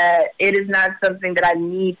think that it is not something that I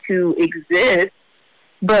need to exist,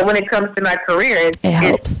 but when it comes to my career, it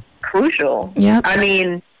helps. It's crucial. Yep.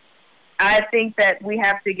 I think that we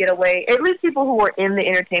have to get away, at least people who are in the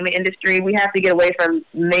entertainment industry, we have to get away from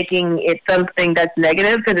making it something that's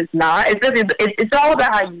negative, because it's not. It's all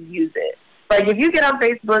about how you use it. Like, if you get on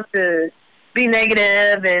Facebook to be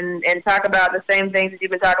negative and talk about the same things that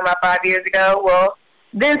you've been talking about 5 years ago, well,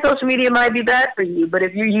 then social media might be bad for you. But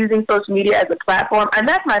if you're using social media as a platform, and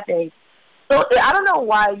that's my thing. So I don't know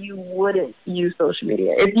why you wouldn't use social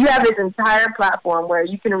media. If you have this entire platform where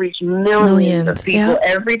you can reach millions of people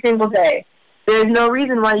every single day, there's no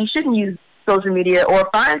reason why you shouldn't use social media or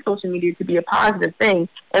find social media to be a positive thing,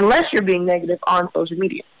 unless you're being negative on social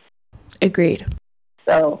media. Agreed.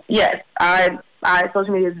 So, yes,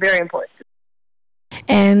 social media is very important.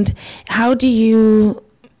 And how do you...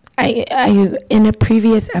 I in a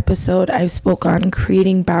previous episode, I spoke on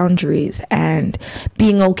creating boundaries and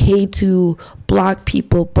being okay to block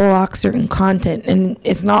people, block certain content. And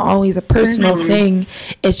it's not always a personal thing.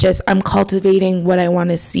 It's just I'm cultivating what I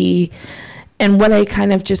want to see and what I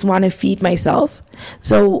kind of just want to feed myself.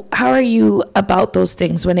 So how are you about those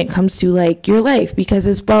things when it comes to like your life? Because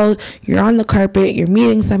as well, you're on the carpet, you're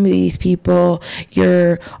meeting some of these people,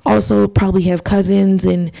 you're also probably have cousins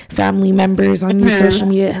and family members on your social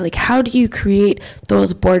media. Like, how do you create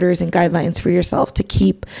those borders and guidelines for yourself to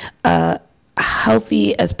keep a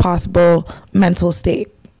healthy as possible mental state?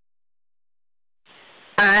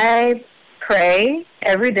 I pray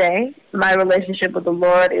every day. My relationship with the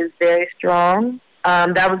Lord is very strong.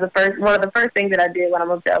 That was one of the first things that I did when I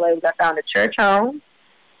moved to LA was I found a church home.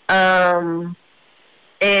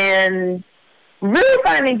 And really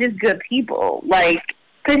finding just good people. Like,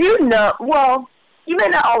 cause you may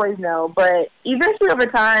not always know, but eventually over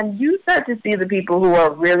time, you start to see the people who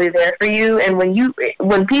are really there for you. And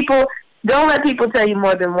when people, don't let people tell you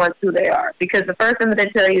more than once who they are, because the first thing that they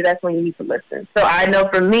tell you, that's when you need to listen. So I know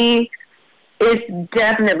for me, it's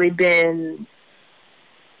definitely been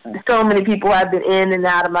so many people I've been in and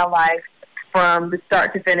out of my life from the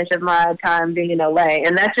start to finish of my time being in LA.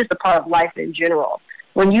 And that's just a part of life in general.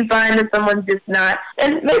 When you find that someone's just not,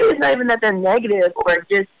 and maybe it's not even that they're negative or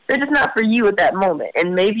they're just not for you at that moment.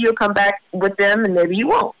 And maybe you'll come back with them and maybe you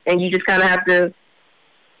won't. And you just kind of have to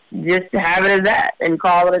just have it as that and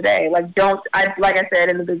call it a day. Like I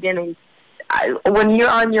said in the beginning, when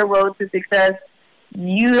you're on your road to success,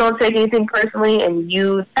 you don't take anything personally, and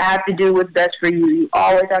you have to do what's best for you. You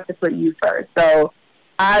always have to put you first. So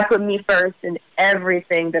I put me first in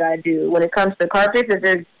everything that I do. When it comes to carpets, if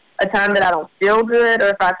there's a time that I don't feel good, or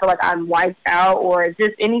if I feel like I'm wiped out, or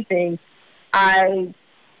just anything, I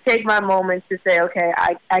take my moments to say, okay,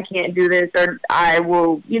 I can't do this, or I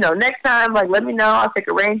will, next time, like, let me know. I'll take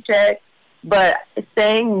a rain check. But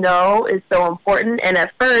saying no is so important. And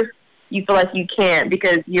at first, you feel like you can't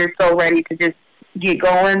because you're so ready to just get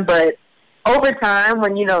going, but over time,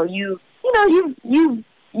 when you're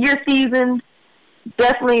seasoned,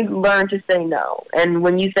 definitely learn to say no. And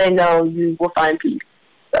when you say no, you will find peace.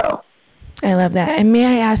 So I love that. And may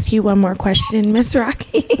I ask you one more question, Miss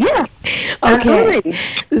Rocky? Yeah. Okay. Absolutely.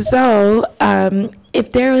 So,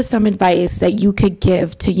 if there was some advice that you could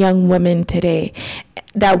give to young women today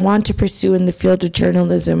that want to pursue in the field of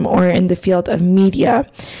journalism or in the field of media,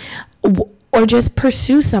 or just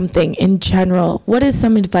pursue something in general, what is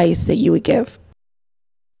some advice that you would give?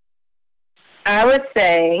 I would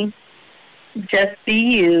say, just be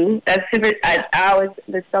you. That's super.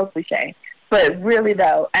 It's so cliche, but really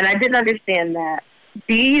though, and I didn't understand that.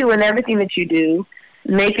 Be you in everything that you do.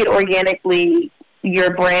 Make it organically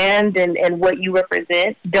your brand and what you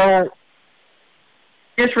represent. Don't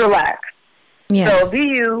just relax. Yes. So be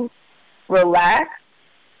you, relax,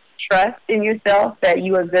 trust in yourself that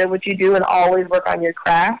you are good at what you do, and always work on your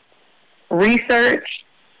craft. Research,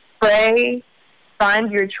 pray,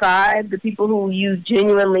 find your tribe, the people who you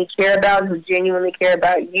genuinely care about, who genuinely care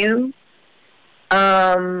about you,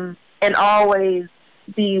 and always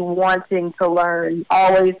be wanting to learn.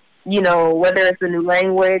 Always, whether it's a new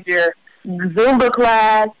language or Zumba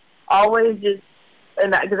class, always just,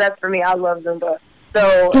 and because that's for me, I love Zumba.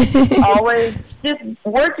 So always just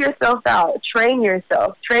work yourself out, train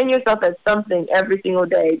yourself at something every single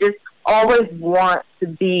day. Just always want to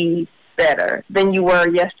be better than you were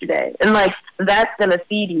yesterday. And that's going to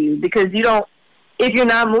feed you, because if you're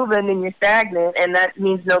not moving, then you're stagnant, and that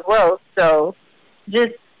means no growth. So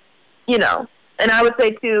just, and I would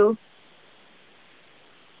say too,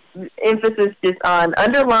 emphasis just on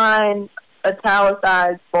underline,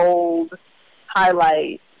 italicize, bold,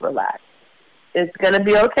 highlight, relax. It's going to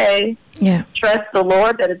be okay. Yeah. Trust the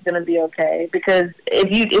Lord that it's going to be okay, because if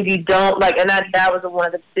you don't, and that was one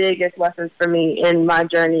of the biggest lessons for me in my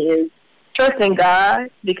journey, is trusting God,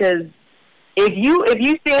 because if you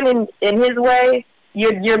stand in His way,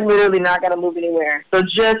 you're literally not going to move anywhere. So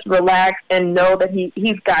just relax and know that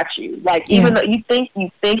He's got you. Even though you think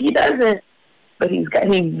He doesn't, but He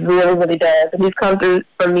really, really does. And He's come through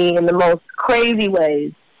for me in the most crazy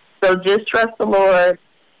ways. So just trust the Lord,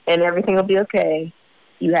 and everything will be okay.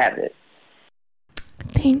 You have it.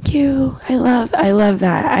 Thank you. I love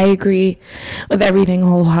that. I agree with everything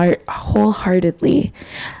wholeheartedly.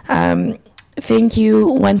 Thank you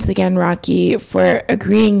once again, Rocky, for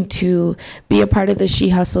agreeing to be a part of the She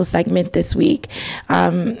Hustle segment this week.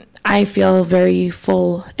 I feel very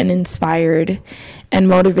full and inspired and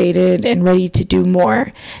motivated and ready to do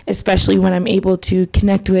more, especially when I'm able to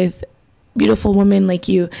connect with beautiful women like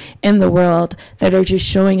you in the world that are just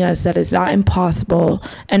showing us that it's not impossible,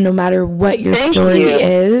 and no matter what your story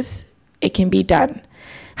is, it can be done.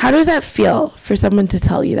 How does that feel for someone to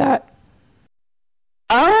tell you that?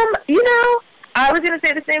 I was going to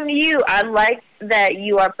say the same to you. I like that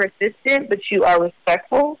you are persistent, but you are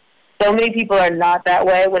respectful. So many people are not that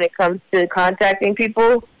way when it comes to contacting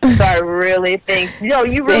people. So I really think, you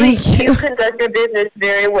conduct your business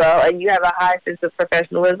very well, and you have a high sense of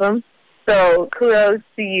professionalism. So kudos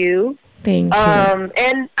to you. Thank you.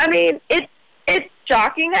 And I mean, it's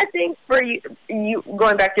shocking, I think, for you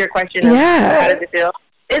going back to your question of how does it feel?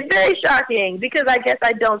 It's very shocking, because I guess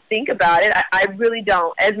I don't think about it. I really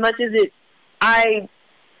don't. As much as I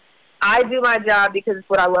do my job because it's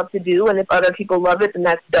what I love to do, and if other people love it, then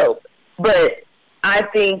that's dope. But I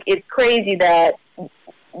think it's crazy that,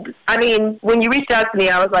 when you reached out to me,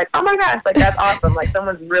 I was like, oh my gosh, that's awesome.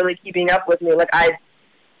 Someone's really keeping up with me.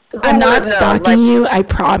 I'm not stalking you, I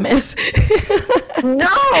promise. No,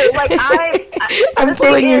 I'm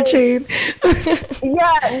pulling your chain.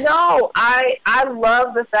 Yeah, no, I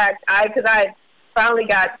love the fact, because I finally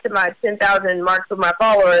got to my 10,000 marks with my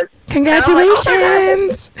followers.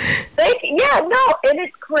 Congratulations! Thank you. Yeah, no, and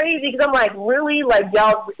it's crazy, because I'm really,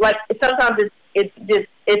 y'all, sometimes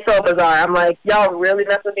it's so bizarre. I'm y'all really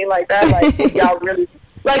mess with me like that? Y'all really,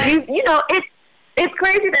 it's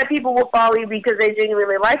crazy that people will follow you because they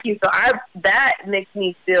genuinely like you. So that makes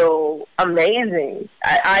me feel amazing.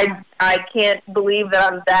 I can't believe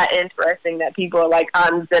that I'm that interesting that people are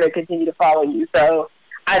I'm going to continue to follow you. So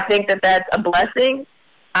I think that that's a blessing.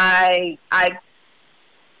 I'm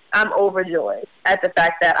overjoyed at the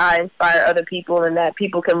fact that I inspire other people, and that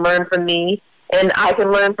people can learn from me and I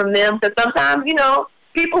can learn from them. Because sometimes,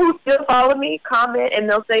 people who still follow me comment and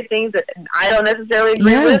they'll say things that I don't necessarily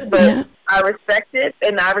agree with, but I respect it,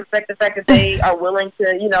 and I respect the fact that they are willing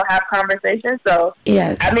to, have conversations. So,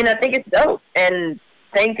 yes. I think it's dope, and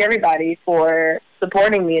thank everybody for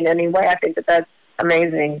supporting me in any way. I think that that's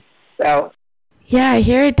amazing. So. Yeah, I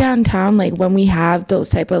hear it downtown, when we have those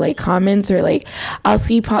type of, comments, or, I'll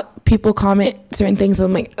see people comment certain things,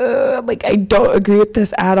 I'm like I don't agree with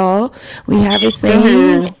this at all. We have a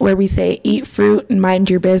saying where we say, eat fruit and mind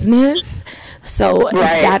your business. So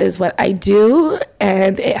that is what I do,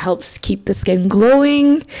 and it helps keep the skin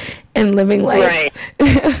glowing and living life.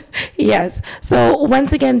 Yes. So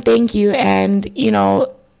once again, thank you. And,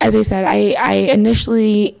 as I said, I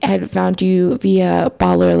initially had found you via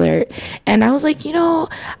Baller Alert, and I was like,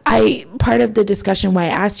 part of the discussion why I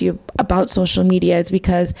asked you about social media is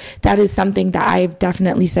because that is something that I've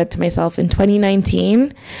definitely said to myself in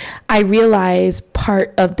 2019. I realized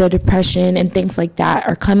part of the depression and things like that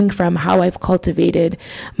are coming from how I've cultivated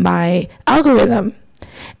my algorithm.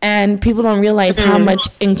 And people don't realize how much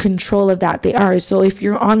in control of that they are. So if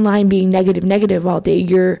you're online being negative all day,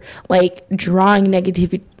 you're like drawing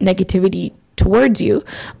negativity towards you.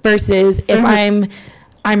 Versus if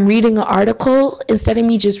I'm reading an article, instead of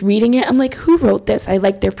me just reading it, I'm like, who wrote this? I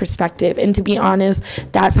like their perspective. And to be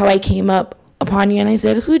honest, that's how I came upon you. And I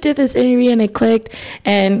said, who did this interview? And I clicked.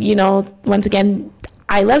 And, once again,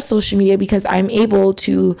 I love social media because I'm able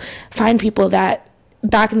to find people that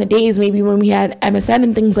back in the days, maybe when we had MSN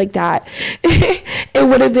and things like that, it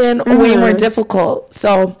would have been way more difficult.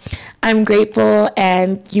 So I'm grateful,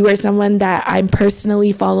 and you are someone that I'm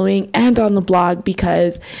personally following and on the blog,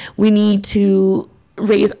 because we need to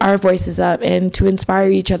raise our voices up and to inspire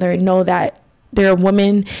each other and know that there are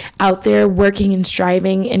women out there working and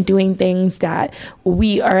striving and doing things that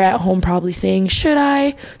we are at home probably saying, should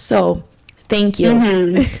I? So thank you.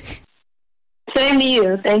 Same to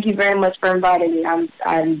you. Thank you very much for inviting me.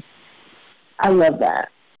 I love that.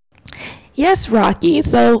 Yes, Rocky.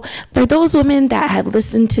 So for those women that have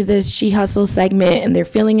listened to this She Hustle segment and they're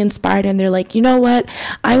feeling inspired and they're like, you know what?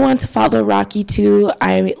 I want to follow Rocky too.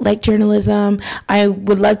 I like journalism. I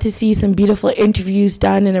would love to see some beautiful interviews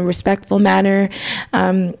done in a respectful manner.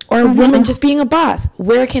 Or a woman just being a boss.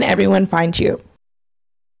 Where can everyone find you?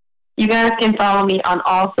 You guys can follow me on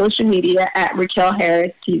all social media at Raquel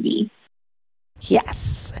Harris TV.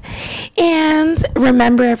 Yes. And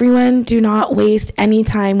remember, everyone, do not waste any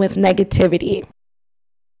time with negativity.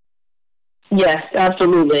 Yes,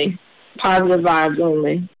 absolutely. Positive vibes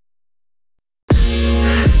only.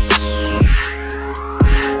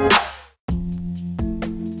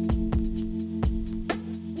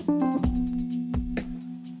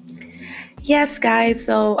 Yes, guys,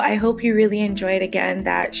 so I hope you really enjoyed, again,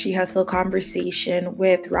 that She Hustle conversation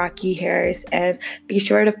with Rocky Harris, and be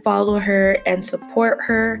sure to follow her and support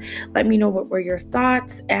her. Let me know what were your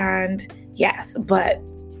thoughts, and yes, but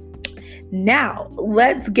now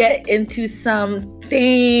let's get into some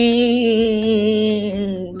things.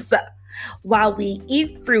 While we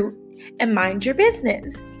eat fruit and mind your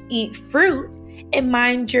business. Eat fruit and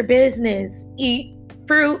mind your business. Eat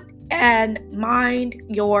fruit and mind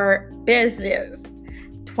your business.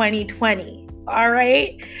 2020. All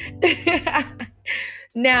right.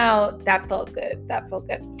 Now that felt good.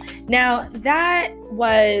 Now that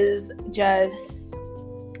was just,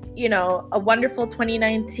 a wonderful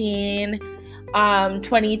 2019,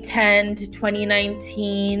 2010 to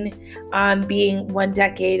 2019, being one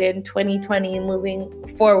decade, and 2020 moving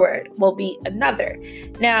forward will be another.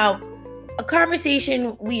 Now, a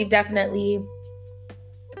conversation we've definitely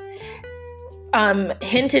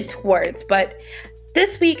hinted towards, but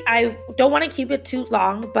this week I don't want to keep it too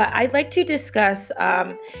long, but I'd like to discuss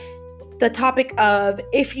the topic of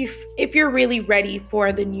if you're really ready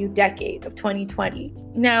for the new decade of 2020.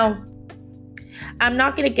 Now, I'm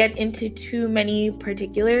not going to get into too many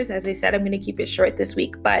particulars. As I said, I'm going to keep it short this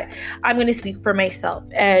week, but I'm going to speak for myself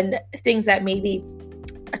and things that maybe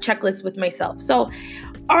a checklist with myself. So,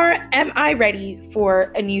 am I ready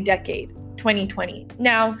for a new decade, 2020?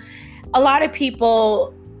 Now, a lot of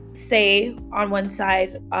people say on one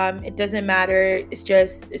side, it doesn't matter.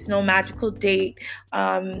 It's no magical date.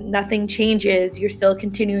 Nothing changes. You're still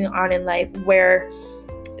continuing on in life, where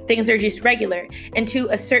things are just regular. And to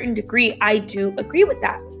a certain degree, I do agree with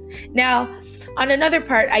that. Now, on another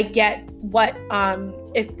part, I get what,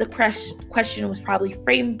 if the question was probably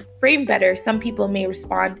framed better, some people may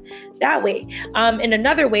respond that way. In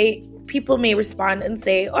another way, people may respond and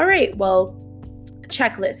say, all right, well,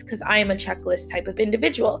 checklist, because I am a checklist type of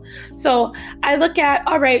individual. So I look at,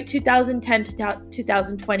 all right, 2010 to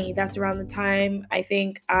 2020, that's around the time I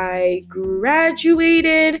think I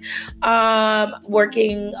graduated,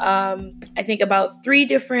 working, I think about 3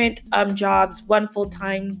 different jobs, 1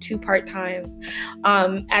 full-time, 2 part-times.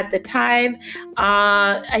 At the time,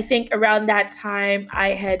 I think around that time,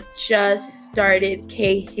 I had just started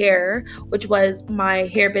K Hair, which was my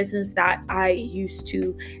hair business that I used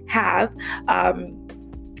to have.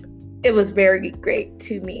 It was very great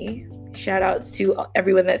to me. Shout outs to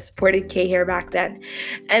everyone that supported K-Hair back then.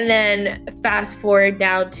 And then fast forward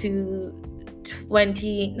now to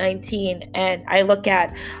 2019, and I look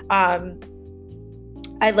at,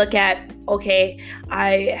 okay,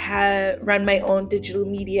 I have run my own digital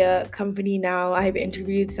media company now. I've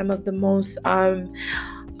interviewed some of the most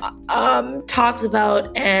talked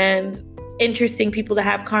about and interesting people to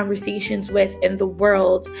have conversations with in the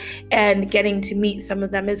world, and getting to meet some of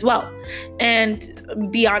them as well. And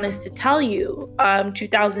be honest to tell you,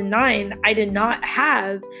 2009, I did not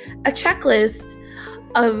have a checklist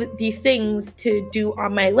of these things to do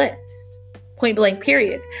on my list, point blank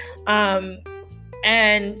period.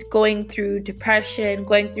 And going through depression,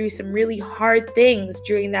 going through some really hard things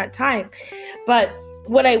during that time. But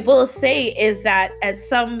what I will say is that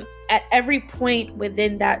at every point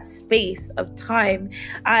within that space of time,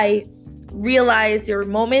 I realized there were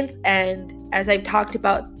moments, and as I've talked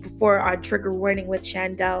about before on Trigger Warning with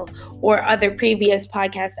Chandel or other previous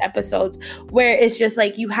podcast episodes, where it's just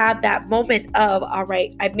like you have that moment of, all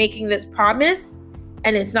right, I'm making this promise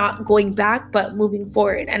and it's not going back, but moving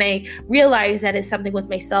forward. And I realized that it's something with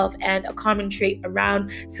myself and a common trait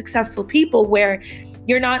around successful people, where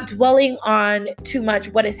you're not dwelling on too much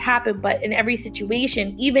what has happened, but in every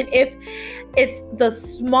situation, even if it's the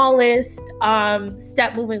smallest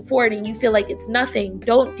step moving forward and you feel like it's nothing,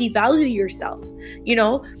 don't devalue yourself.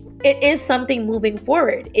 It is something moving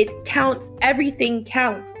forward. It counts. Everything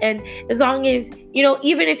counts. And as long as,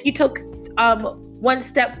 even if you took one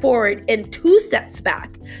step forward and 2 steps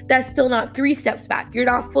back, that's still not 3 steps back. You're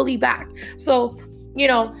not fully back. So,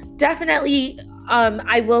 definitely,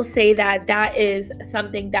 I will say that is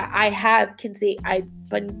something that I've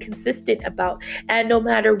been consistent about. And no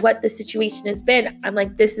matter what the situation has been, I'm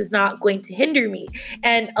like, this is not going to hinder me.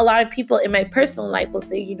 And a lot of people in my personal life will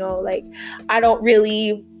say, I don't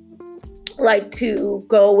really like to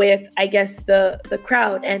go with, I guess, the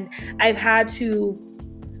crowd. And I've had to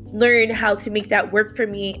learn how to make that work for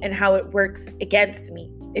me and how it works against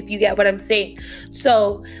me, if you get what I'm saying.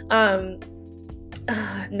 So,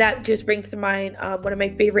 that just brings to mind one of my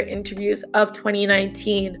favorite interviews of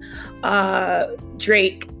 2019,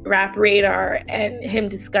 Drake, Rap Radar, and him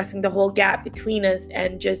discussing the whole gap between us,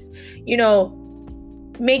 and just,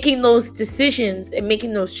 making those decisions and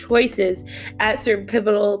making those choices at certain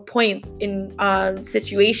pivotal points in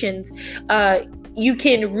situations. You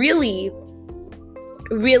can really,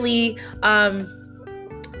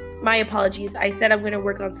 my apologies. I said I'm going to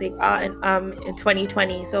work on saying in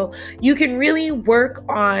 2020. So you can really work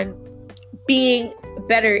on being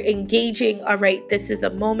better, engaging. All right, this is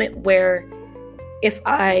a moment where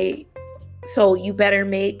so you better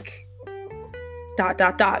make ...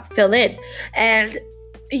 fill in. And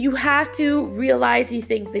you have to realize these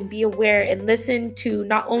things and be aware and listen to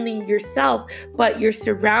not only yourself, but your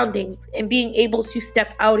surroundings, and being able to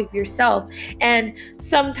step out of yourself. And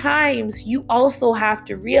sometimes you also have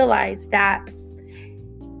to realize that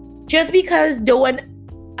just because no one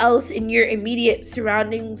else in your immediate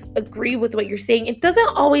surroundings agree with what you're saying, it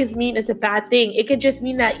doesn't always mean it's a bad thing. It could just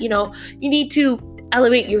mean that, you need to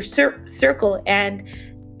elevate your circle. And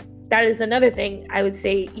that is another thing I would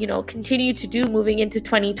say, continue to do moving into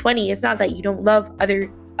 2020. It's not that you don't love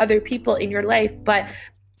other people in your life, but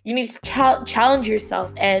you need to challenge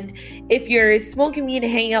yourself. And if you're smoking weed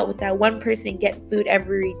and hanging out with that one person getting food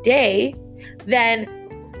every day, then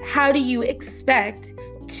how do you expect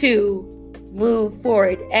to move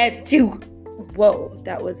forward and to... Whoa,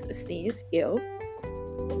 that was a sneeze. Ew.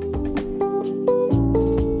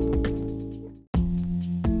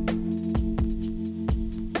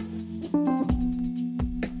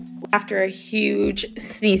 After a huge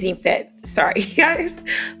sneezing fit. Sorry, guys,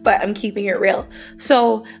 but I'm keeping it real.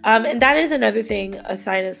 So, and that is another thing, a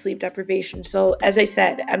sign of sleep deprivation. So, as I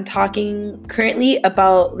said, I'm talking currently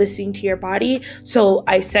about listening to your body. So,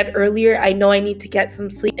 I said earlier, I know I need to get some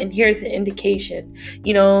sleep, and here's an indication,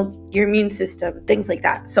 your immune system, things like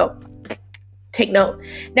that. So, take note.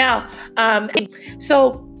 Now,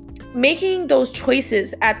 so making those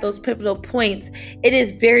choices at those pivotal points, it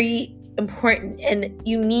is very important, and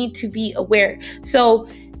you need to be aware. So,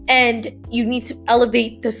 and you need to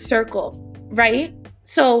elevate the circle, right?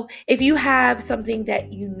 So if you have something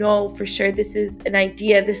that you know for sure, this is an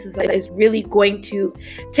idea, this is really going to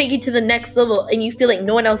take you to the next level, and you feel like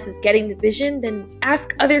no one else is getting the vision, then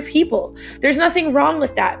ask other people. There's nothing wrong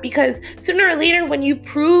with that, because sooner or later, when you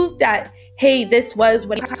prove that, hey, this was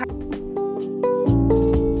what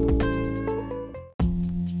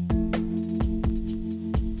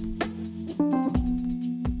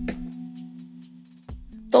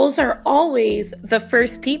those are always the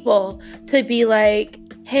first people to be like,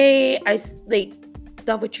 hey, the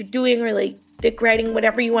stuff, what you're doing, or like dick riding,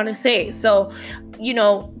 whatever you want to say. So,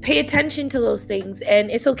 pay attention to those things,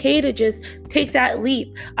 and it's okay to just take that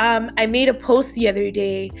leap. I made a post the other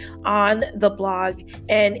day on the blog,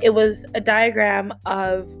 and it was a diagram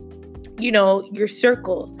of, your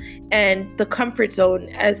circle and the comfort zone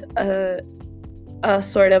as a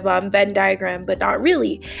sort of Venn diagram, but not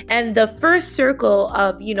really. And the first circle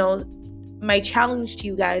of, my challenge to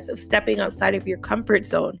you guys of stepping outside of your comfort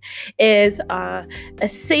zone is a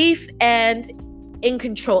safe and in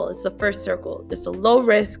control. It's the first circle. It's a low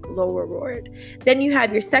risk, low reward. Then you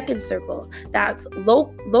have your second circle. That's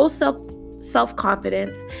low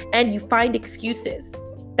self-confidence, and you find excuses.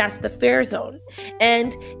 That's the fair zone.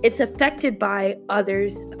 And it's affected by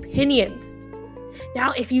others' opinions.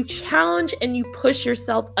 Now, if you challenge and you push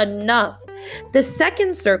yourself enough, the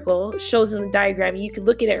second circle shows in the diagram. You can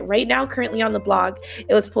look at it right now, currently on the blog.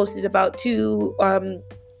 It was posted about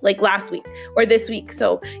last week or this week.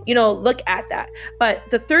 So, look at that. But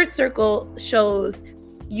the third circle shows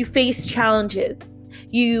you face challenges,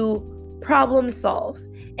 you problem solve.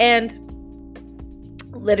 And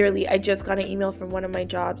literally, I just got an email from one of my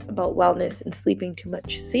jobs about wellness and sleeping too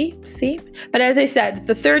much. See? But as I said,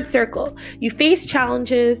 the third circle, you face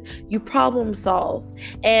challenges, you problem solve,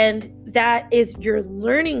 and that is your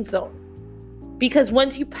learning zone. Because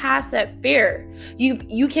once you pass that fear,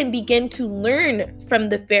 you can begin to learn from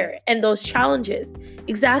the fear and those challenges.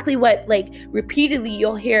 Exactly what, repeatedly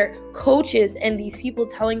you'll hear coaches and these people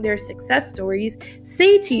telling their success stories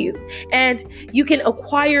say to you. And you can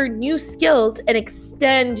acquire new skills and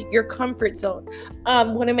extend your comfort zone.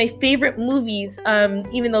 One of my favorite movies,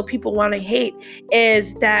 even though people want to hate,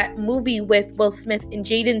 is that movie with Will Smith and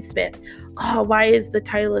Jaden Smith. Oh, why is the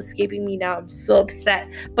title escaping me now? I'm so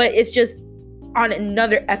upset. But it's just on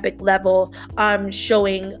another epic level,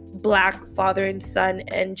 showing Black father and son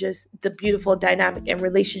and just the beautiful dynamic and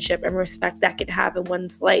relationship and respect that can have in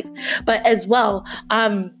one's life. But as well,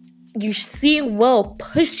 you're seeing Will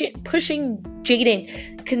pushing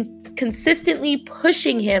Jaden, consistently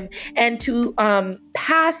pushing him, and to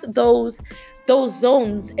pass those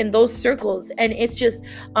zones and those circles. And it's just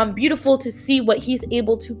beautiful to see what he's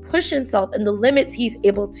able to push himself and the limits he's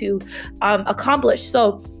able to accomplish.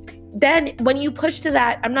 So then when you push to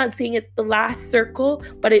that, I'm not saying it's the last circle,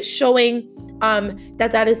 but it's showing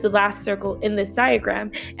that is the last circle in this diagram.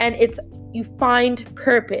 And it's, you find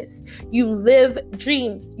purpose, you live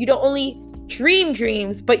dreams. You don't only dream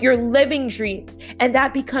dreams, but you're living dreams, and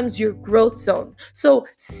that becomes your growth zone. So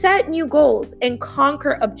set new goals and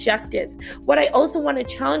conquer objectives. What I also want to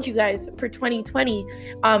challenge you guys for 2020,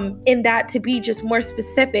 in that, to be just more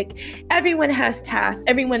specific, everyone has tasks.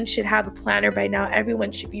 Everyone should have a planner by now.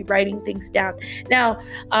 Everyone should be writing things down. Now,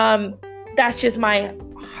 that's just my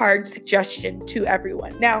hard suggestion to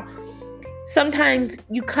everyone. Now, sometimes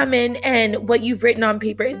you come in and what you've written on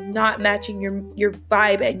paper is not matching your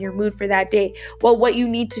vibe and your mood for that day. Well, what you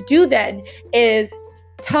need to do then is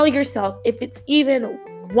tell yourself, if it's even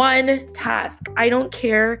one task, I don't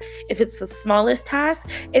care if it's the smallest task,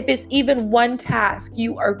 if it's even one task,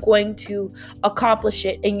 you are going to accomplish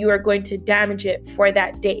it and you are going to damage it for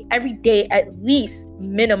that day. Every day, at least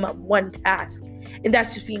minimum one task. And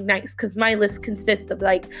that's just being nice, because my list consists of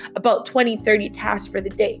about 20-30 tasks for the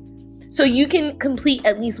day. So you can complete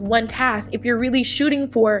at least one task if you're really shooting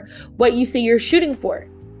for what you say you're shooting for,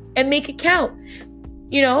 and make it count,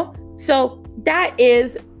 So that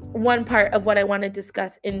is one part of what I want to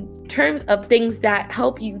discuss in terms of things that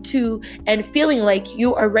help you to, and feeling like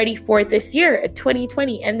you are ready for this year,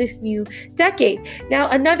 2020, and this new decade. Now,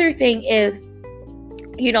 another thing is,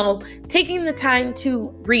 taking the time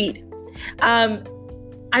to read.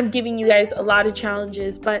 I'm giving you guys a lot of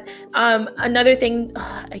challenges, but another thing,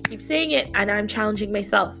 I keep saying it and I'm challenging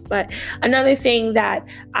myself, but another thing that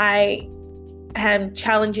I am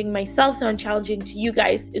challenging myself, so I'm challenging to you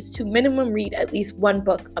guys, is to minimum read at least one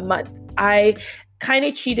book a month. I kind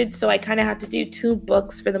of cheated, so I kind of had to do 2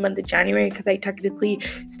 books for the month of January, because I technically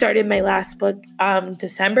started my last book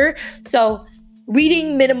December. So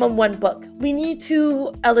reading minimum 1 book. We need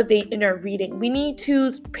to elevate in our reading. We need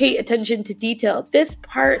to pay attention to detail. This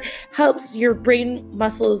part helps your brain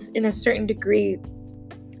muscles in a certain degree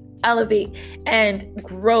elevate and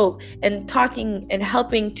grow, and talking and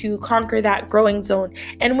helping to conquer that growing zone.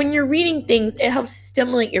 And when you're reading things, it helps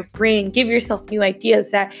stimulate your brain, give yourself new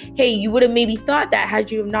ideas that, hey, you would have maybe thought that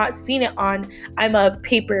had you have not seen it on, I'm a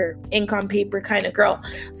ink on paper kind of girl.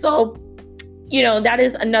 So, that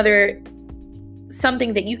is another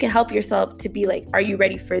something that you can help yourself to be like, are you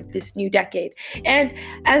ready for this new decade? And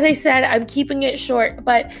as I said, I'm keeping it short,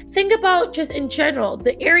 but think about just in general,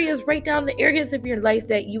 write down the areas of your life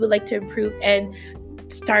that you would like to improve, and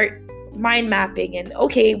start mind mapping and,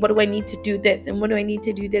 okay, what do I need to do this? And what do I need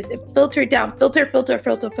to do this? And filter it down, filter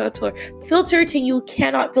till you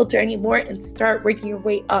cannot filter anymore and start working your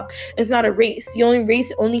way up. It's not a race. The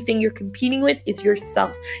only thing you're competing with is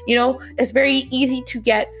yourself. It's very easy to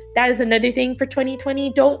get. That is another thing for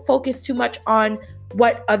 2020. Don't focus too much on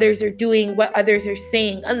what others are doing, what others are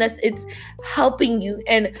saying, unless it's helping you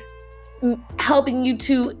and helping you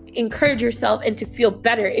to encourage yourself and to feel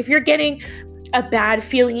better. If you're getting a bad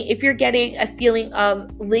feeling, if you're getting a feeling of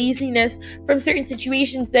laziness from certain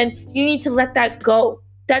situations, then you need to let that go.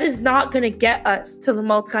 That is not going to get us to the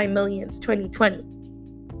multi-millions 2020.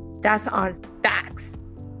 That's on facts.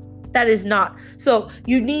 That is not. So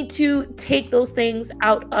you need to take those things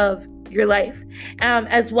out of your life.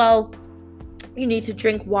 As well, you need to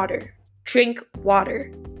drink water. Drink water.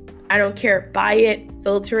 I don't care. Buy it,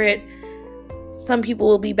 filter it. Some people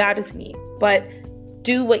will be bad with me, but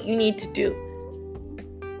do what you need to do.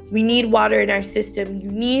 We need water in our system. You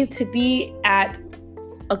need to be at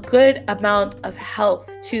a good amount of health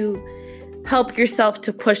to help yourself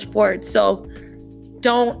to push forward. So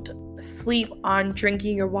don't sleep on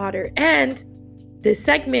drinking your water. And this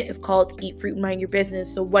segment is called Eat Fruit and Mind Your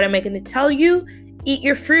Business. So what am I going to tell you? Eat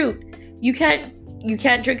your fruit. You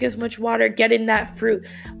can't drink as much water. Get in that fruit.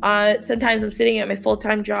 Sometimes I'm sitting at my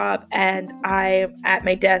full-time job and I'm at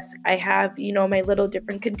my desk. I have, my little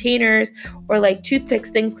different containers or like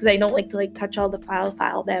toothpicks, things, because I don't like to touch all the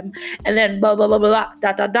file them. And then blah, blah, blah, blah,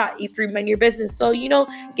 blah, eat fruit, mind your business. So,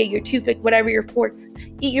 get your toothpick, whatever, your forks,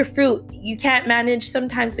 eat your fruit. You can't manage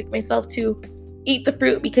sometimes, like myself, to eat the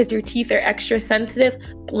fruit because your teeth are extra sensitive.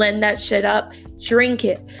 Blend that shit up, drink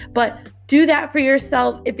it. But do that for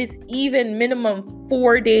yourself if it's even minimum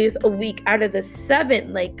 4 days a week out of the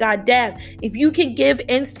 7. Goddamn, if you can give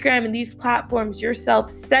Instagram and these platforms yourself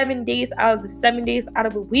 7 days out of the 7 days out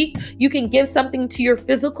of a week, you can give something to your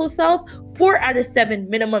physical self 4 out of 7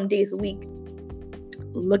 minimum days a week.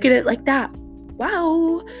 Look at it like that.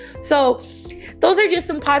 Wow. So those are just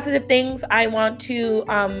some positive things I want to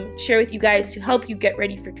share with you guys to help you get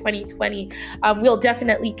ready for 2020. We'll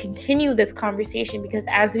definitely continue this conversation because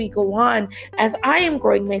as we go on, as I am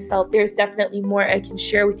growing myself, there's definitely more I can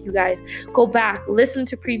share with you guys. Go back, listen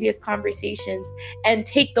to previous conversations, and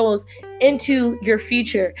take those into your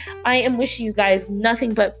future. I am wishing you guys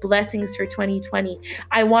nothing but blessings for 2020.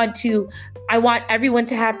 I want everyone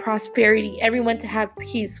to have prosperity, everyone to have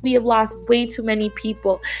peace. We have lost way too many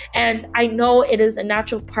people, and I know it is a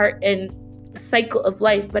natural part and cycle of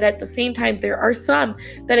life, but at the same time, there are some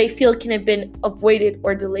that I feel can have been avoided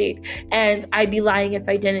or delayed, and I'd be lying if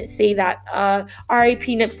I didn't say that.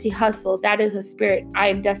 R.I.P. Nipsey Hussle. That is a spirit I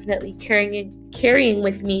am definitely carrying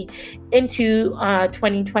with me into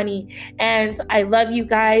 2020, and I love you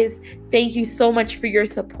guys. Thank you so much for your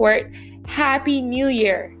support. Happy New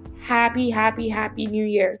Year. Happy New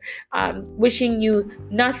Year. Wishing you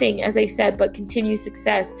nothing, as I said, but continued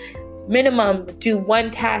success. Minimum, do 1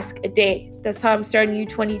 task a day. That's how I'm starting you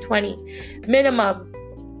 2020. Minimum,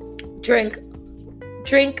 drink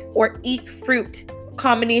or eat fruit.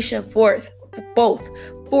 Combination of both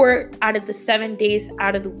 4 out of the 7 days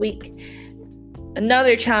out of the week.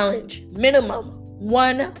 Another challenge, minimum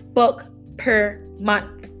 1 book per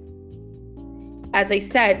month. As I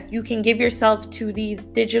said, you can give yourself to these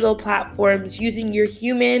digital platforms using your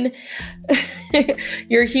human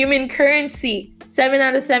currency 7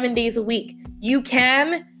 out of 7 days a week. You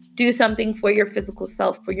can do something for your physical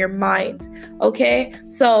self, for your mind. Okay?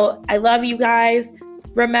 So I love you guys.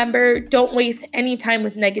 Remember, don't waste any time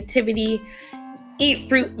with negativity. Eat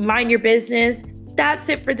fruit, mind your business. That's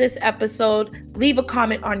it for this episode. Leave a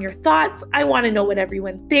comment on your thoughts. I want to know what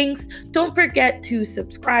everyone thinks. Don't forget to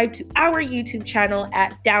subscribe to our YouTube channel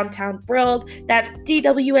at Downtown World. That's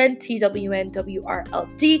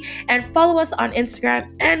DWNTWNWRLD. And follow us on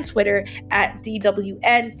Instagram and Twitter at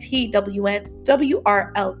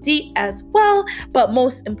DWNTWNWRLD as well. But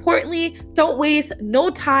most importantly, don't waste no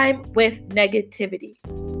time with negativity.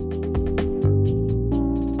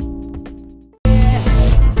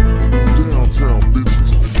 Downtown, bitch.